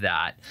solved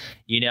that,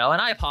 and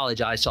I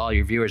apologize to all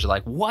your viewers are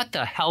like, what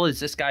the hell is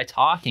this guy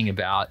talking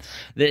about?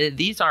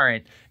 These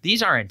aren't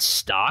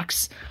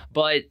stocks,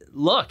 but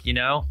look,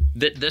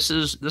 this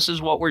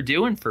is what we're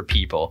doing for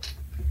people.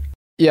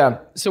 Yeah.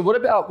 So what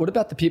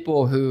about the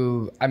people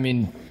who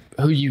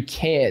you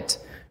can't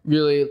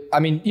really,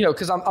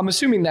 because I'm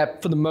assuming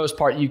that for the most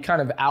part, you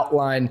kind of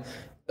outline,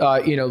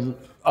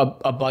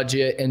 a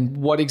budget and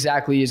what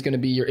exactly is going to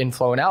be your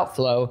inflow and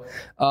outflow.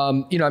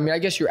 I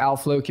guess your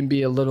outflow can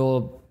be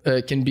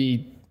can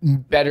be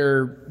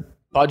better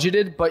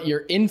budgeted, but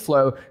your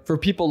inflow for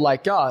people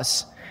like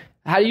us,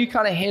 how do you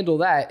kind of handle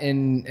that,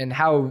 and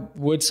how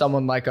would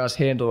someone like us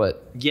handle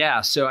it? Yeah,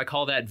 so I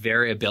call that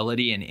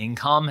variability in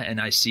income, and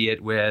I see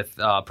it with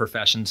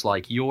professions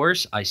like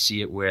yours. I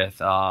see it with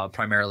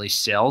primarily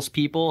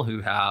salespeople who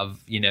have,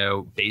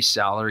 base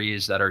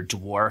salaries that are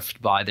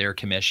dwarfed by their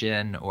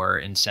commission or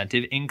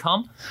incentive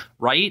income,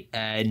 right?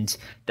 And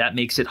that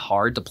makes it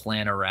hard to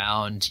plan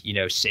around,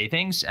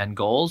 savings and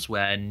goals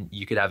when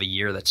you could have a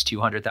year that's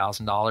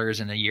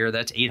 $200,000 and a year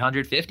that's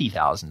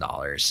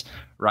 $850,000,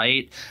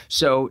 right?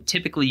 So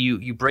typically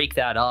you break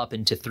that up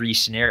into three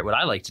scenarios. What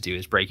I like to do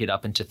is break it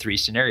up into three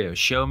scenarios.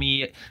 Show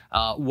me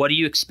what do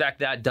you expect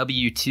that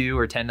W-2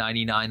 or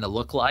 1099 to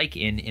look like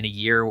in a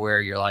year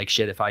where you're like,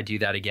 shit, if I do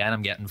that again,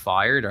 I'm getting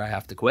fired or I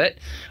have to quit.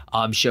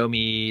 Show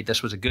me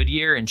this was a good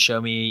year and show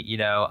me,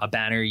 a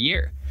banner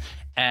year.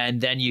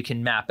 And then you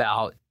can map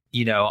out,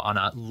 on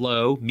a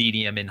low,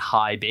 medium, and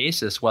high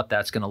basis what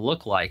that's going to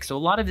look like. So a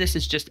lot of this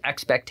is just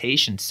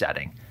expectation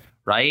setting,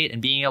 right?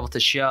 And being able to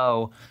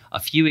show a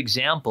few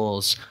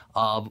examples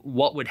of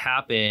what would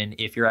happen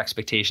if your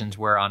expectations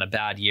were on a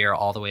bad year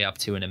all the way up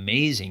to an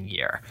amazing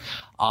year.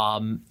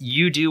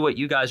 You do what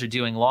you guys are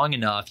doing long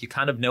enough, you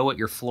kind of know what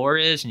your floor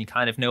is and you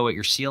kind of know what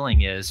your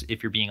ceiling is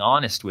if you're being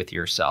honest with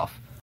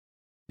yourself.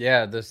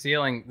 Yeah, the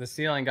ceiling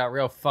got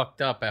real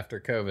fucked up after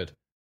COVID.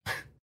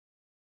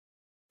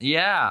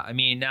 Yeah, I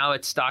mean, now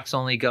stocks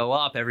only go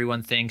up.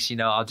 Everyone thinks,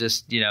 I'll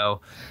just,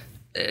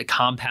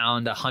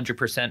 compound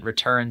 100%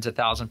 returns,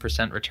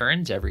 1,000%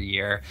 returns every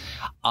year.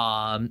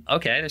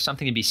 Okay, there's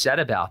something to be said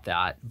about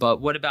that. But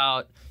what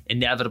about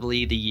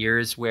inevitably the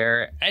years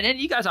where, and then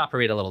you guys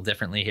operate a little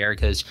differently here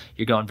because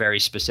you're going very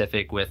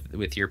specific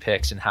with your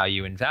picks and how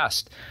you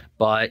invest.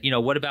 But,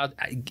 what about,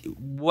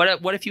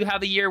 what if you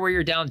have a year where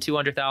you're down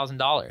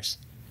 $200,000?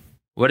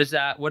 What is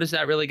that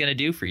really going to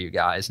do for you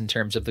guys in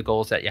terms of the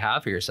goals that you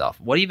have for yourself?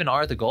 What even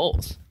are the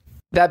goals?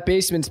 That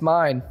basement's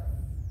mine.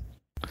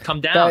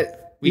 Come down.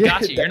 We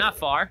got you. You're not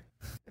far.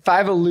 If I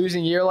have a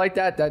losing year like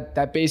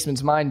that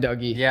basement's mine,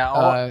 Dougie.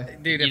 Yeah,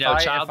 dude.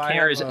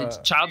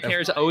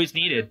 Childcare is always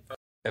needed.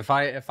 If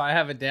I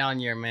have a down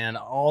year, man,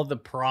 all the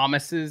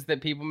promises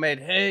that people made,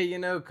 hey,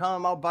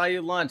 come, I'll buy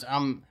you lunch.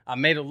 I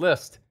made a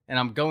list and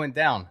I'm going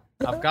down.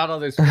 I've got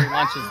all those free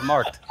lunches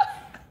marked.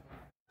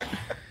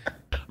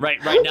 Right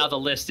now the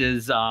list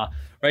is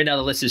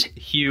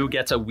Hugh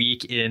gets a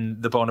week in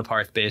the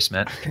Boneparth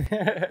basement.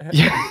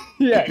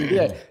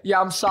 Yeah.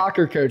 I'm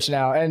soccer coach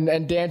now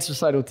and dance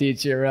recital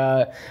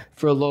teacher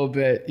for a little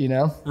bit.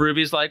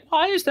 Ruby's like,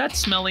 why is that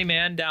smelly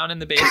man down in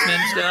the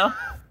basement still?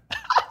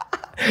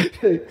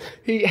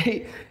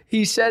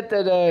 He said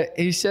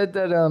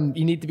that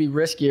you need to be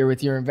riskier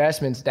with your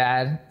investments,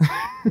 Dad.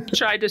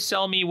 Tried to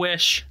sell me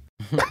Wish.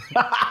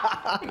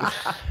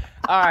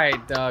 All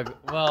right, Doug.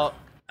 Well,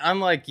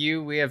 unlike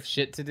you, we have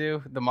shit to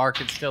do. The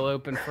market's still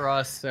open for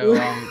us, so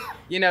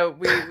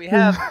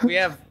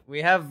we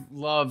have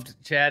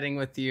loved chatting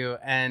with you,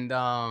 and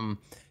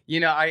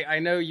I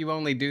know you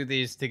only do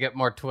these to get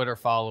more Twitter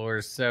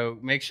followers, so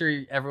make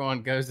sure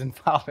everyone goes and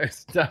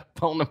follows Doug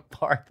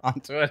Boneparth on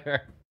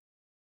Twitter.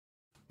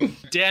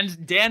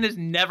 Dan is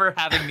never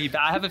having me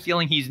back. I have a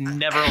feeling he's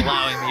never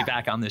allowing me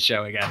back on this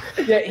show again.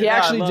 Yeah, he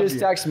actually just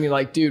texted me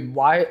like, dude,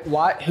 why,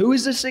 who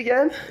is this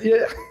again?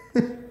 Yeah.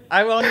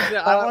 I wanted to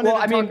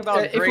talk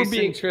about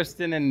Grayson,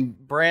 Tristan, and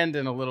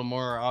Brandon a little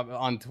more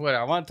on Twitter.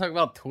 I want to talk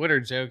about Twitter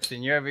jokes,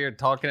 and you're over here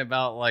talking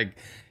about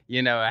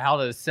how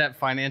to set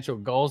financial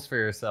goals for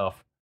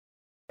yourself.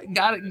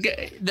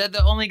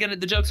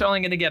 The jokes are only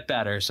going to get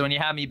better. So when you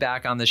have me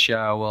back on the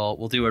show,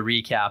 we'll do a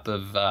recap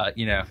of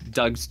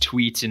Doug's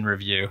tweets in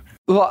review.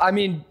 Well, I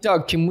mean,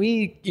 Doug, can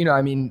we?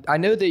 I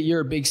know that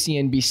you're a big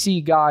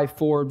CNBC guy,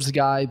 Forbes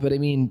guy, but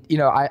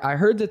I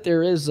heard that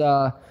there is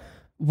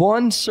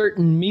one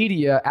certain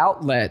media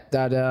outlet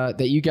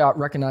that you got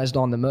recognized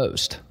on the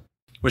most.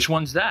 Which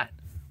one's that?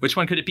 Which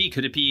one could it be?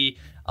 Could it be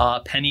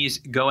Penny's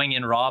Going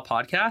in Raw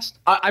podcast?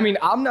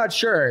 I'm not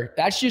sure.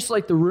 That's just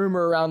like the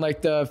rumor around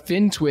like the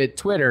FinTwit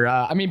Twitter.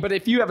 But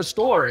if you have a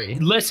story,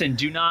 listen.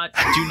 Do not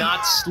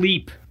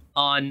sleep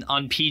on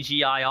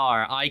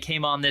PGIR. I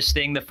came on this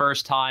thing the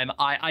first time.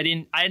 I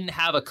didn't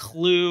have a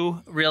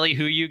clue really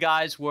who you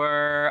guys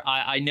were.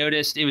 I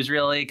noticed it was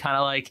really kind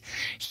of like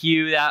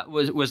Hugh that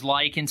was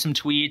liking some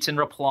tweets and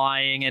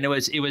replying, and it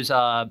was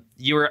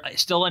you were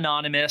still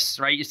anonymous,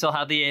 right? You still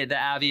had the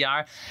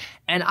AVR.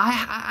 And I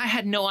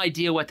had no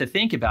idea what to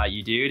think about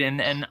you, dude.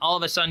 And all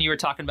of a sudden you were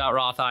talking about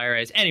Roth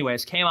IRAs.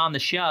 Anyways, came on the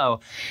show.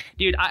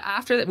 Dude,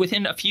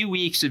 within a few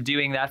weeks of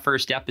doing that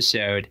first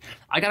episode,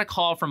 I got a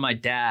call from my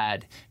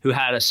dad who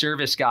had a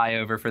service guy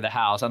over for the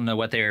house. I don't know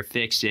what they were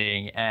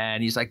fixing.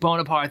 And he's like,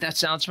 Boneparth, that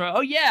sounds familiar.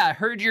 Oh, yeah, I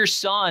heard your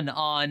son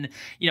on,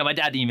 my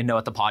dad didn't even know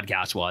what the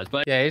podcast was.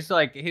 But yeah, he's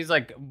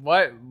like,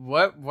 what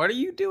are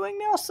you doing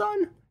now,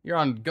 son? You're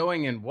on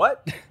Going in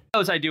what? He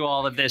knows I do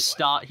all of this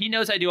stuff.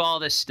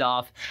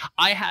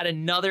 I had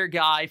another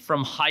guy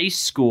from high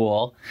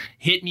school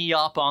hit me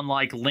up on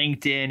like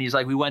LinkedIn. He's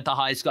like, we went to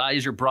high school. It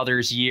was your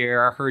brother's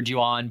year. I heard you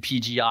on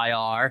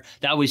PGIR.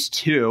 That was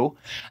 2.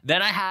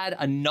 Then I had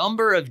a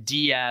number of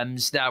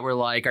DMs that were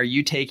like, are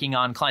you taking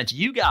on clients?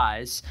 You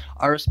guys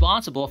are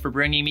responsible for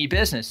bringing me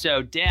business.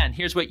 So Dan,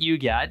 here's what you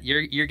get.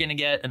 You're going to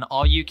get an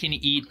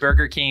all-you-can-eat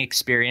Burger King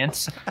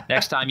experience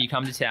next time you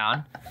come to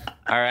town.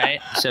 All right.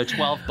 So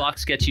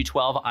 $12 gets you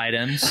 12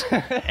 items.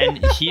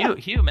 And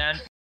Hugh, man.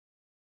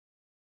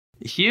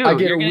 Hugh,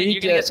 you're gonna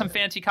get some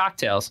fancy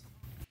cocktails.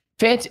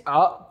 Fancy.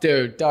 Oh,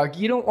 dude, Doug,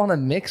 you don't want to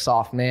mix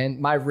off, man.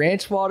 My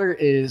ranch water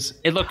is.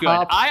 It looked good.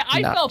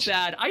 I felt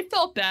bad. I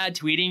felt bad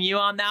tweeting you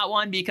on that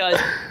one because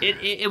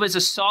it was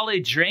a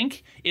solid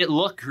drink. It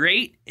looked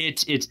great.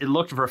 It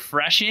looked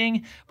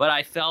refreshing, but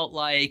I felt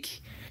like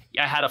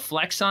I had a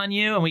flex on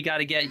you, and we got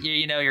to get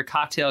your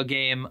cocktail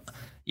game,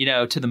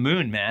 to the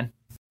moon, man.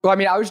 Well, I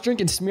mean, I was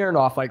drinking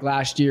Smirnoff like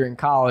last year in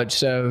college,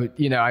 so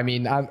I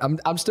mean,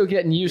 I'm still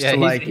getting used to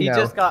like. He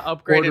just got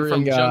upgraded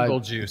from Jungle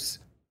Juice.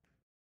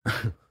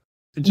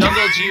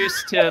 Jungle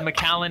Juice to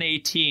Macallan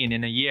 18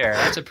 in a year.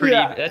 That's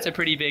a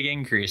pretty big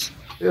increase.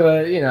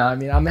 I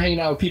mean, I'm hanging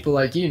out with people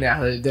like you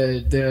now.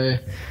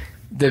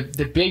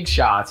 The big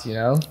shots, you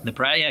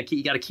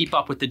got to keep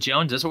up with the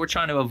Joneses. That's what we're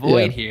trying to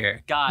avoid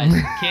here, guys.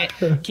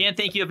 Can't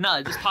thank you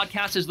enough. This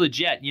podcast is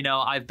legit.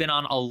 I've been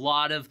on a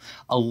lot of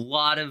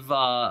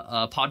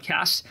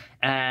podcasts,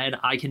 and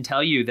I can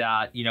tell you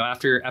that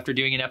after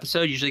doing an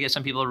episode, usually get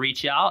some people to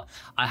reach out.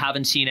 I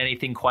haven't seen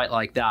anything quite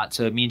like that,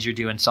 so it means you're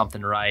doing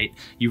something right.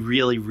 You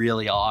really,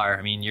 really are.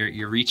 I mean,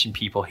 you're reaching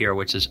people here,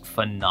 which is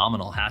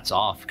phenomenal. Hats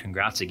off.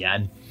 Congrats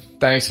again.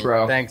 Thanks,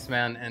 bro. Thanks,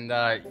 man. And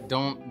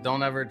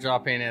don't ever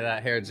drop any of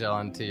that hair gel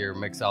into your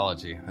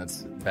mixology.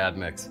 That's a bad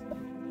mix.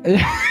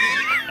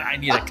 I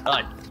need a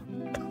cut.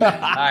 All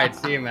right,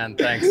 see you, man.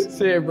 Thanks.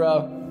 See you,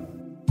 bro.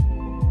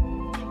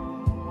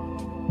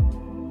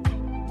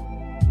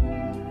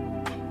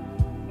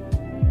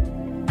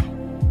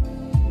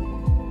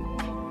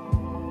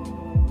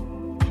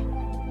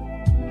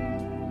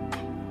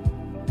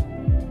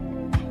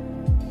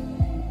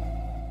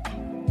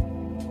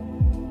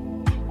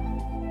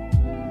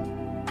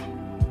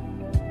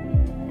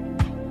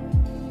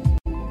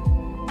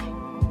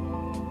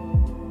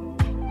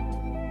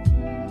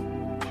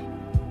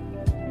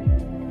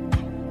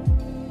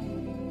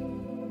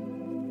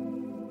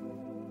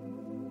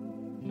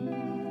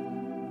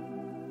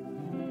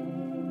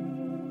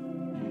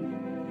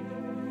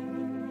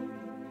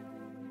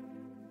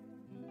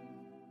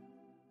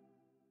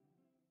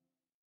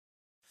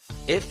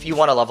 If you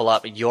want to level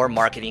up your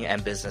marketing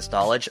and business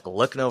knowledge,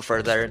 look no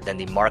further than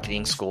the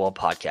Marketing School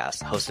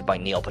podcast, hosted by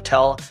Neil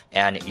Patel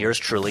and yours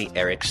truly,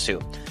 Eric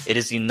Su. It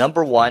is the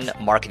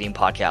 #1 marketing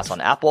podcast on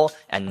Apple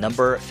and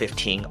number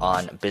 15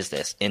 on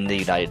business in the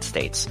United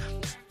States.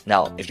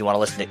 Now, if you want to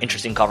listen to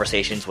interesting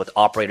conversations with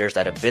operators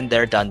that have been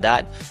there, done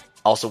that,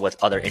 also with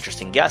other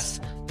interesting guests,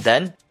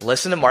 then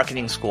listen to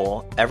Marketing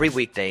School every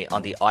weekday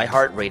on the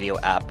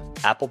iHeartRadio app,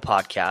 Apple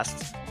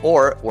Podcasts,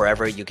 or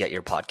wherever you get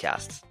your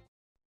podcasts.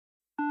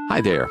 Hi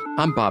there,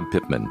 I'm Bob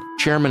Pittman,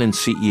 Chairman and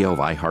CEO of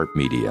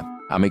iHeartMedia.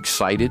 I'm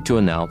excited to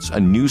announce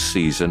a new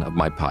season of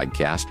my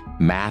podcast,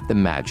 Math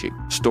and Magic,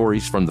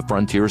 Stories from the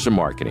Frontiers of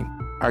Marketing.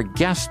 Our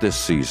guests this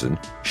season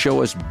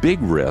show us big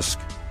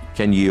risk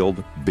can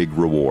yield big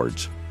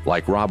rewards,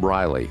 like Rob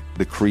Riley,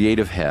 the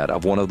creative head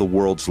of one of the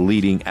world's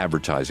leading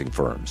advertising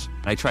firms.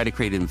 I try to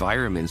create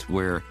environments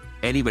where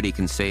anybody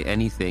can say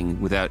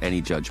anything without any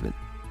judgment.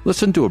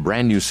 Listen to a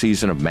brand new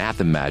season of Math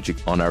and Magic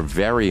on our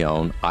very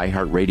own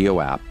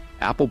iHeartRadio app,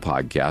 Apple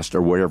Podcast,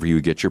 or wherever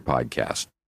you get your podcast.